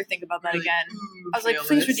I never think about that again. I was like,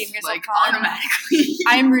 please redeem yourself, like, Colin. Automatically.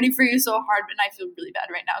 I am rooting for you so hard, and I feel really bad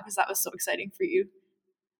right now because that was so exciting for you.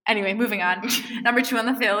 Anyway, moving on. Number 2 on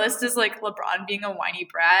the fail list is like LeBron being a whiny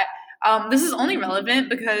brat. This is only relevant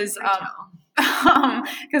because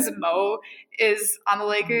Mo is on the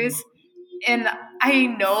Lakers. And I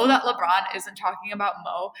know that LeBron isn't talking about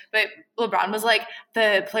Mo, but LeBron was like,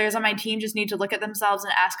 the players on my team just need to look at themselves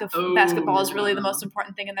and ask if basketball is really the most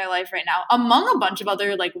important thing in their life right now, among a bunch of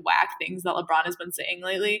other like whack things that LeBron has been saying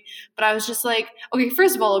lately. But I was just like, okay,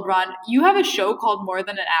 first of all, LeBron, you have a show called More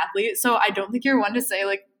Than an Athlete, so I don't think you're one to say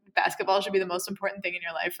like basketball should be the most important thing in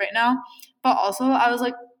your life right now. But also I was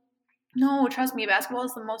like, no, trust me, basketball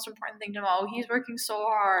is the most important thing to Mo. He's working so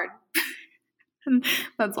hard. And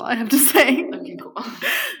that's all I have to say. Okay, cool.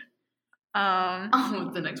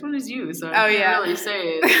 The next one is you, so I can't really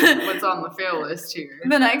say what's on the fail list here.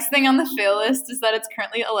 The next thing on the fail list is that it's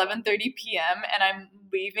currently 11:30 p.m. and I'm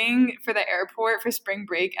leaving for the airport for spring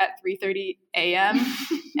break at 3:30 a.m.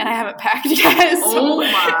 and I haven't packed yet.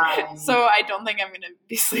 So I don't think I'm going to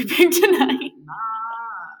be sleeping tonight.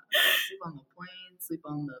 Sleep on the plane, sleep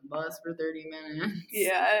on the bus for 30 minutes.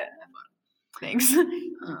 Yeah. Thanks.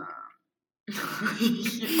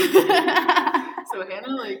 So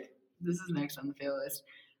Hannah, like, this is next on the fail list.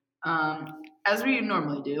 As we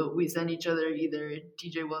normally do, we send each other either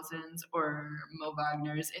DJ Wilson's or Mo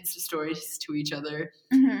Wagner's Insta stories to each other.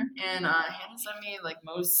 And Hannah sent me like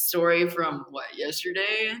Mo's story from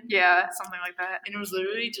yesterday? Yeah, something like that. And it was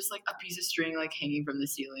literally just like a piece of string like hanging from the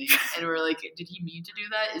ceiling. And we're like, did he mean to do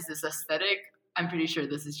that? Is this aesthetic? I'm pretty sure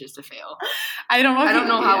this is just a fail. I don't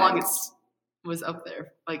know how long it was up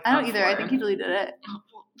there. Like I don't either. I think he deleted it.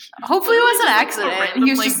 Hopefully it was an accident. Random,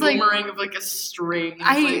 he was just like boomerang of like a string.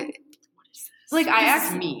 What is this? Like what does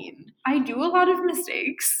this mean? I do a lot of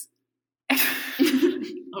mistakes.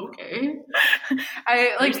 Okay.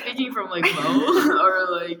 I like speaking from like Mo or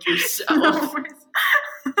like yourself.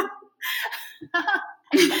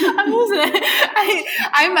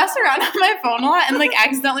 I mess around on my phone a lot and like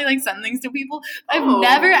accidentally like send things to people. I've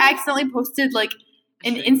never accidentally posted like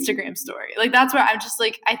an Instagram story. Like that's where I'm just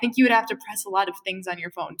like, I think you would have to press a lot of things on your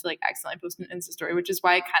phone to like accidentally post an Insta story, which is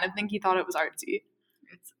why I kind of think he thought it was artsy.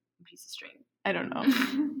 It's a piece of string. I don't know.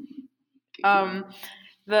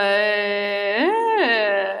 The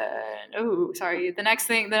next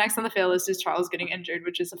on the fail list is Charles getting injured,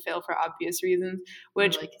 which is a fail for obvious reasons.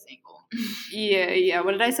 Which like his ankle. Yeah.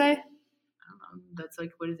 What did I say? I don't know. That's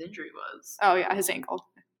like what his injury was. Oh yeah, his ankle.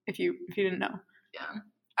 If you didn't know. Yeah.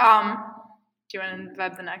 Do you want to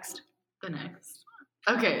vibe the next? The next.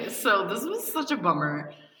 Okay, so this was such a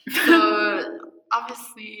bummer. So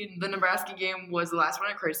obviously the Nebraska game was the last one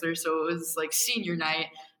at Chrysler, so it was like senior night,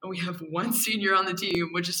 and we have one senior on the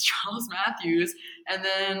team, which is Charles Matthews, and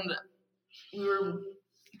then we were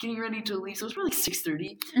getting ready to leave, so it was probably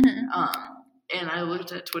 6:30. And I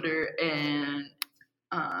looked at Twitter, and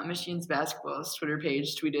Michigan's basketball's Twitter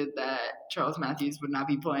page tweeted that Charles Matthews would not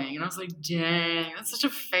be playing, and I was like, dang, that's such a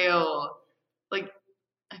fail. Like,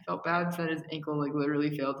 I felt bad that his ankle like literally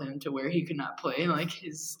failed him to where he could not play like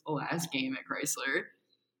his last game at Chrysler.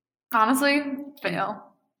 Honestly,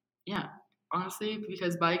 fail. Yeah, honestly,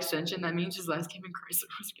 because by extension that means his last game in Chrysler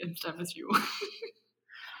was against MSU.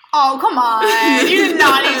 Oh, come on. You did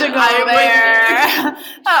not need to go there.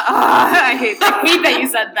 I hate that you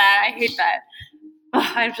said that. I hate that.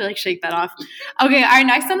 I have to like shake that off. Okay, our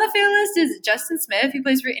next on the fail list is Justin Smith, who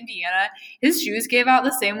plays for Indiana. His shoes gave out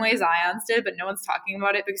the same way Zion's did, but no one's talking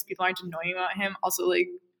about it because people aren't annoying about him. Also, like,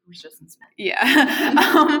 who's Justin Smith? Yeah.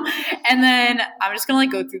 And then I'm just gonna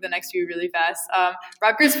like go through the next few really fast.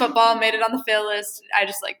 Rutgers football made it on the fail list. I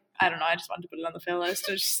just wanted to put it on the fail list.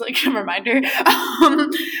 It's just like a reminder.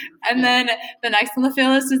 And then the next on the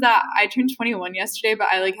fail list is that I turned 21 yesterday, but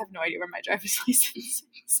I like have no idea where my driver's license is.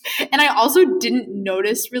 And I also didn't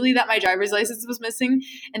notice really that my driver's license was missing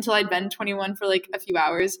until I'd been 21 for like a few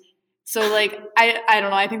hours. So like I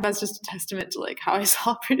don't know. I think that's just a testament to like how I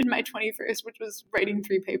celebrated my 21st, which was writing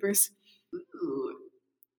 3 papers. Ooh,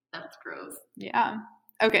 that's gross. Yeah.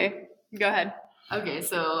 Okay, go ahead. Okay,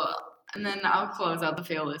 so and then I'll close out the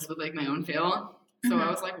fail list with like my own fail. So I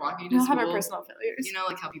was like walking to We all school. have our personal failures. You know,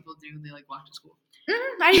 like how people do, they like walk to school.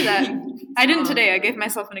 I do that. I didn't today. I gave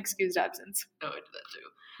myself an excused absence. Oh, I did that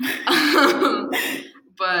too.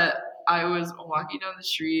 But I was walking down the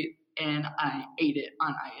street and I ate it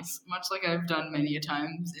on ice, much like I've done many a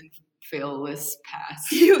times in failless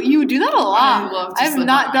past. You do that a lot. I love to I've slip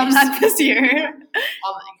not on done ice. that this year.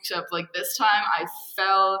 Except like this time I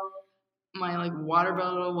fell, my like water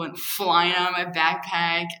bottle went flying out of my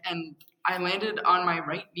backpack and I landed on my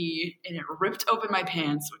right knee and it ripped open my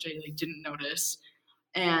pants, which I like didn't notice.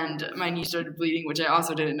 And my knee started bleeding, which I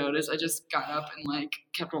also didn't notice. I just got up and like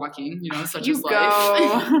kept walking, you know, such is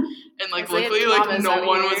life. And like luckily like no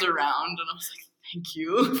one was around and I was like, thank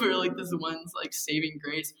you for like this one's like saving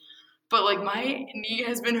grace. But like my knee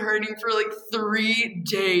has been hurting for like 3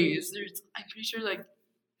 days. I'm pretty sure like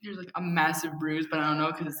there's like a massive bruise, but I don't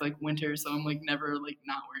know because it's like winter, so I'm like never like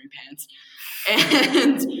not wearing pants.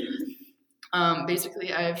 And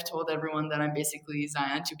basically I've told everyone that I'm basically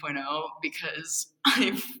Zion 2.0 because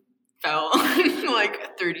I fell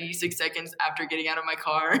like 36 seconds after getting out of my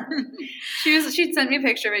car. She'd sent me a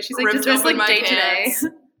picture of it. She's like, ripped just this open like my day today. pants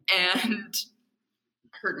and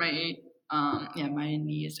hurt my my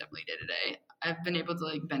knee is definitely day to day. I've been able to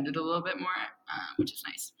like bend it a little bit more, which is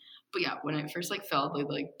nice. But yeah, when I first like fell, the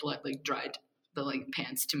like blood like dried the like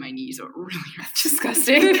pants to my knees, so it really hurt.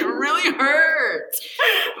 Disgusting. It really hurt.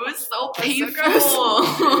 It was so painful.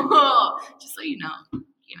 Just so you know,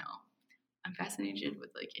 I'm fascinated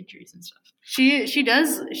with like injuries and stuff.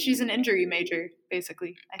 She's an injury major,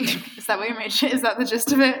 basically, I think. Is that what your major is? That the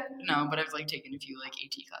gist of it? No, but I've like taken a few like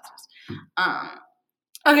AT classes.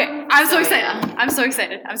 Okay, I'm so excited. Yeah. I'm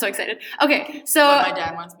so excited. Okay, so but my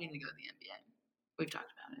dad wants me to go to the NBA. We've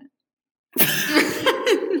talked about it.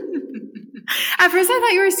 At first I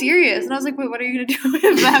thought you were serious, and I was like, wait, what are you gonna do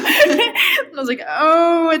with that? And I was like,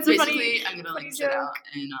 oh, it's basically, funny. I'm gonna like sit out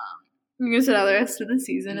and you're gonna sit out the rest of the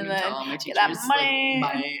season and then get that money.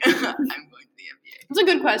 Like, I'm going to the NBA. That's a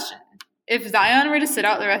good question. If Zion were to sit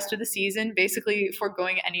out the rest of the season, basically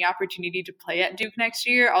foregoing any opportunity to play at Duke next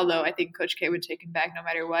year, although I think Coach K would take him back no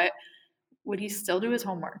matter what, would he still do his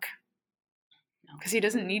homework? No. Because he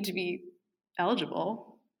doesn't need to be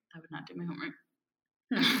eligible. I would not do my homework.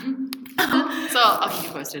 So I'll keep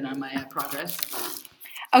you posted on my progress.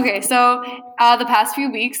 Okay, so the past few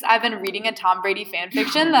weeks I've been reading a Tom Brady fan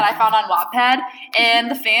fiction that I found on Wattpad, and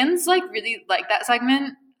the fans like really like that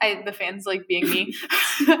segment. The fans like being me.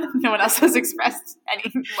 No one else has expressed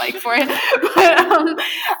any like for it. But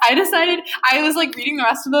I decided I was like reading the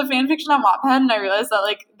rest of the fan fiction on Wattpad and I realized that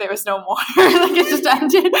like there was no more. Like it just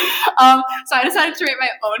ended. So I decided to write my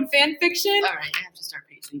own fan fiction. All right, I have to start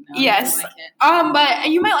pacing now. Yes. But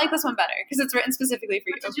you might like this one better because it's written specifically for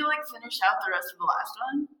you. Did you like finish out the rest of the last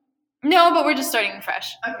one? No, but we're just starting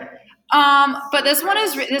fresh. Okay. But this one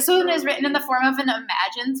is written in the form of an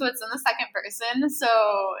imagine, so it's in the second person. So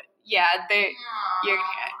yeah, you're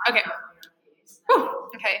gonna okay. Whew,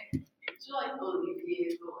 okay. It's like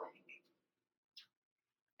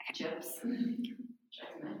chips.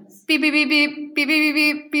 Beep beep beep beep beep beep beep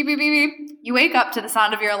beep beep beep beep. You wake up to the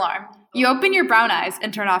sound of your alarm. You open your brown eyes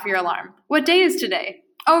and turn off your alarm. What day is today?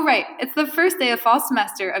 Oh right, it's the first day of fall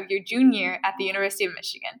semester of your junior year at the University of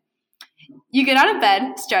Michigan. You get out of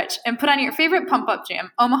bed, stretch, and put on your favorite pump-up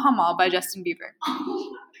jam, Omaha Mall by Justin Bieber.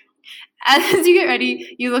 As you get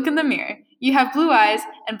ready, you look in the mirror. You have blue eyes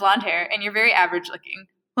and blonde hair, and you're very average looking.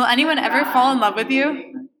 Will anyone ever fall in love with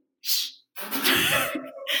you? Shh.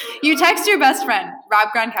 You text your best friend, Rob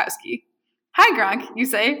Gronkowski. Hi, Gronk, you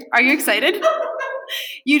say. Are you excited?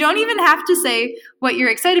 You don't even have to say what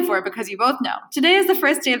you're excited for because you both know. Today is the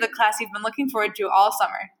first day of the class you've been looking forward to all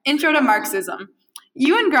summer. Intro to Marxism.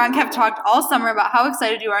 You and Gronk have talked all summer about how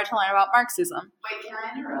excited you are to learn about Marxism. Wait, can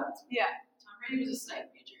I interrupt? Yeah. Tom Brady was a psych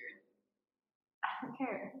major. I don't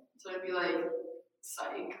care. So it'd be like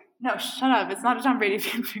psych. No, shut up. It's not a Tom Brady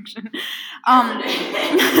fan fiction.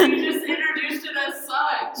 You just introduced it as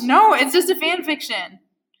such. No, it's just a fan fiction.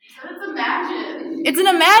 You said it's imagine. It's an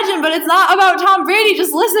imagine, but it's not about Tom Brady.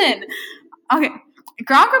 Just listen. Okay.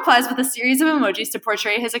 Gronk replies with a series of emojis to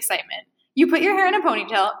portray his excitement. You put your hair in a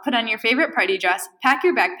ponytail, put on your favorite party dress, pack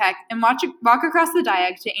your backpack, and walk across the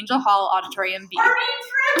Diag to Angel Hall Auditorium B. Party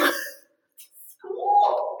trip!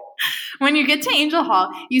 School! When you get to Angel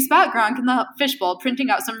Hall, you spot Gronk in the fishbowl printing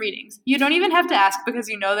out some readings. You don't even have to ask because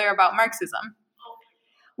you know they're about Marxism.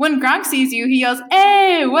 When Gronk sees you, he yells,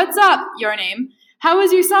 "Hey, what's up?" Your name. How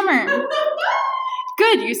was your summer?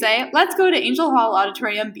 Good, you say. Let's go to Angel Hall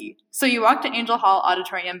Auditorium B. So you walk to Angel Hall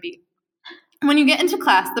Auditorium B. When you get into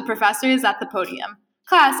class, the professor is at the podium.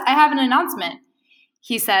 Class, I have an announcement.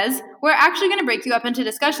 He says, we're actually going to break you up into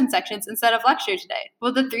discussion sections instead of lecture today.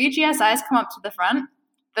 Will the 3 GSIs come up to the front?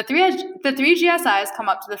 The three GSIs come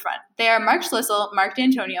up to the front. They are Mark Schlissel, Mark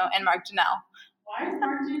D'Antonio, and Mark Donnell. Why is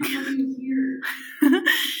Mark D'Antonio here?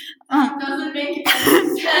 Doesn't make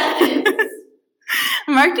any sense.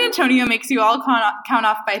 Mark D'Antonio makes you all count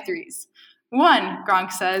off by 3s. 1,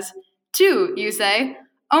 Gronk says. 2, you say.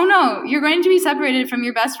 Oh no, you're going to be separated from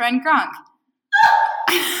your best friend Gronk.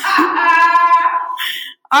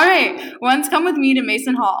 All right, once come with me to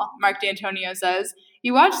Mason Hall, Mark D'Antonio says.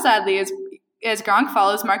 You watch sadly as Gronk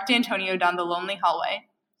follows Mark D'Antonio down the lonely hallway.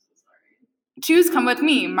 2's come with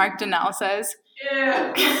me, Mark Donnell says.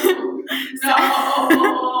 Yeah.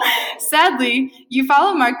 No. Sadly, you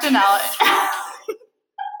follow Mark Donnell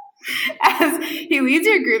as he leads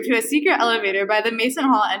your group to a secret elevator by the Mason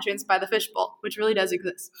Hall entrance by the fishbowl, which really does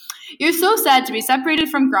exist. You're so sad to be separated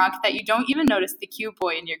from Gronk that you don't even notice the cute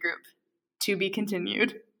boy in your group. To be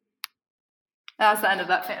continued. That's the end of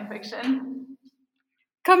that fan fiction.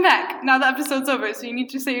 Come back. Now the episode's over, so you need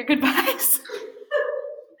to say your goodbyes.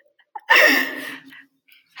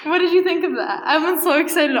 What did you think of that? I've been so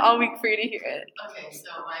excited all week for you to hear it. Okay, so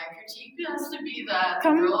my critique has to be that the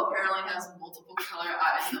girl apparently has multiple color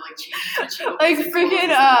eyes that like changes the like freaking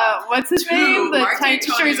what's his name? The Mark tight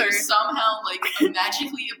D'Antonio shirts somehow like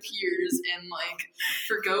magically appears and like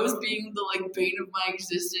forgoes being the like bane of my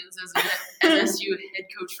existence as an MSU head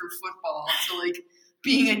coach for football to like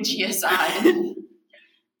being a GSI in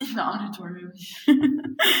the auditorium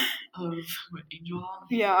of Angel Hall.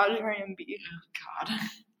 Yeah, Auditorium B. Oh God.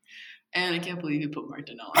 And I can't believe you put Mark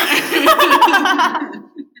Donnell.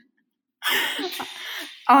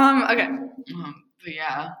 Okay. But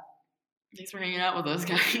yeah, thanks for hanging out with us,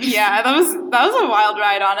 guys. Yeah, that was a wild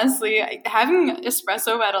ride, honestly. Having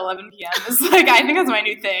espresso at 11 p.m. is like, I think that's my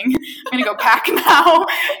new thing. I'm gonna go pack now.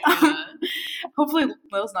 Hopefully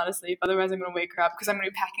Lil's not asleep, otherwise I'm gonna wake her up because I'm gonna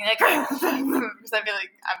be packing like because I feel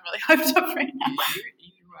like I'm really hyped up right now.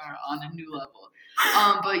 You are on a new level.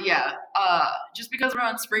 But yeah, just because we're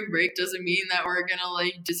on spring break doesn't mean that we're gonna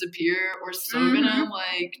like disappear. We're still gonna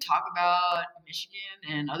like talk about Michigan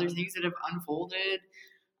and other things that have unfolded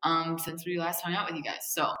since we last hung out with you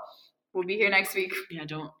guys. So we'll be here next week. Yeah,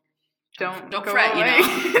 don't go fret, away.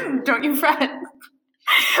 you know. Don't you fret.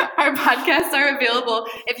 Our podcasts are available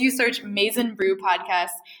if you search Maizen Brew Podcast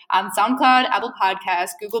on SoundCloud, Apple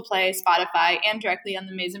Podcasts, Google Play, Spotify, and directly on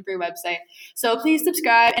the Maizen Brew website. So please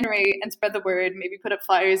subscribe and rate and spread the word. Maybe put up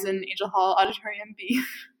flyers in Angel Hall Auditorium B.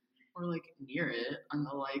 Or like near it on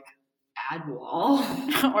the like ad wall.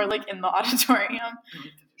 Or like in the auditorium. Or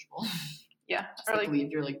like the fishbowl. Yeah. Just or like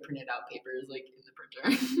leave your like printed out papers like in the printer.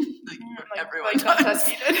 like everyone like does.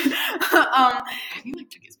 He did. He like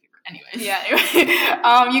took his paper. Anyways. Yeah,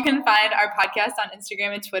 anyway. You can find our podcast on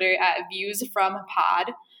Instagram and Twitter at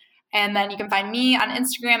viewsfrompod. And then you can find me on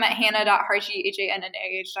Instagram at hannah.harshey,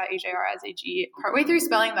 HANNAH.HARSAG. Partway through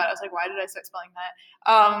spelling that, I was like, why did I start spelling that?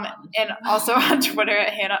 And also on Twitter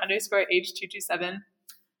at hannah_age227.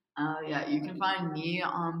 Yeah, you can find me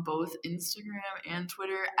on both Instagram and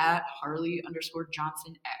Twitter at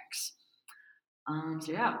Harley_JohnsonX.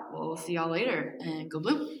 So yeah, we'll see y'all later and go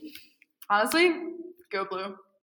blue. Honestly, go blue.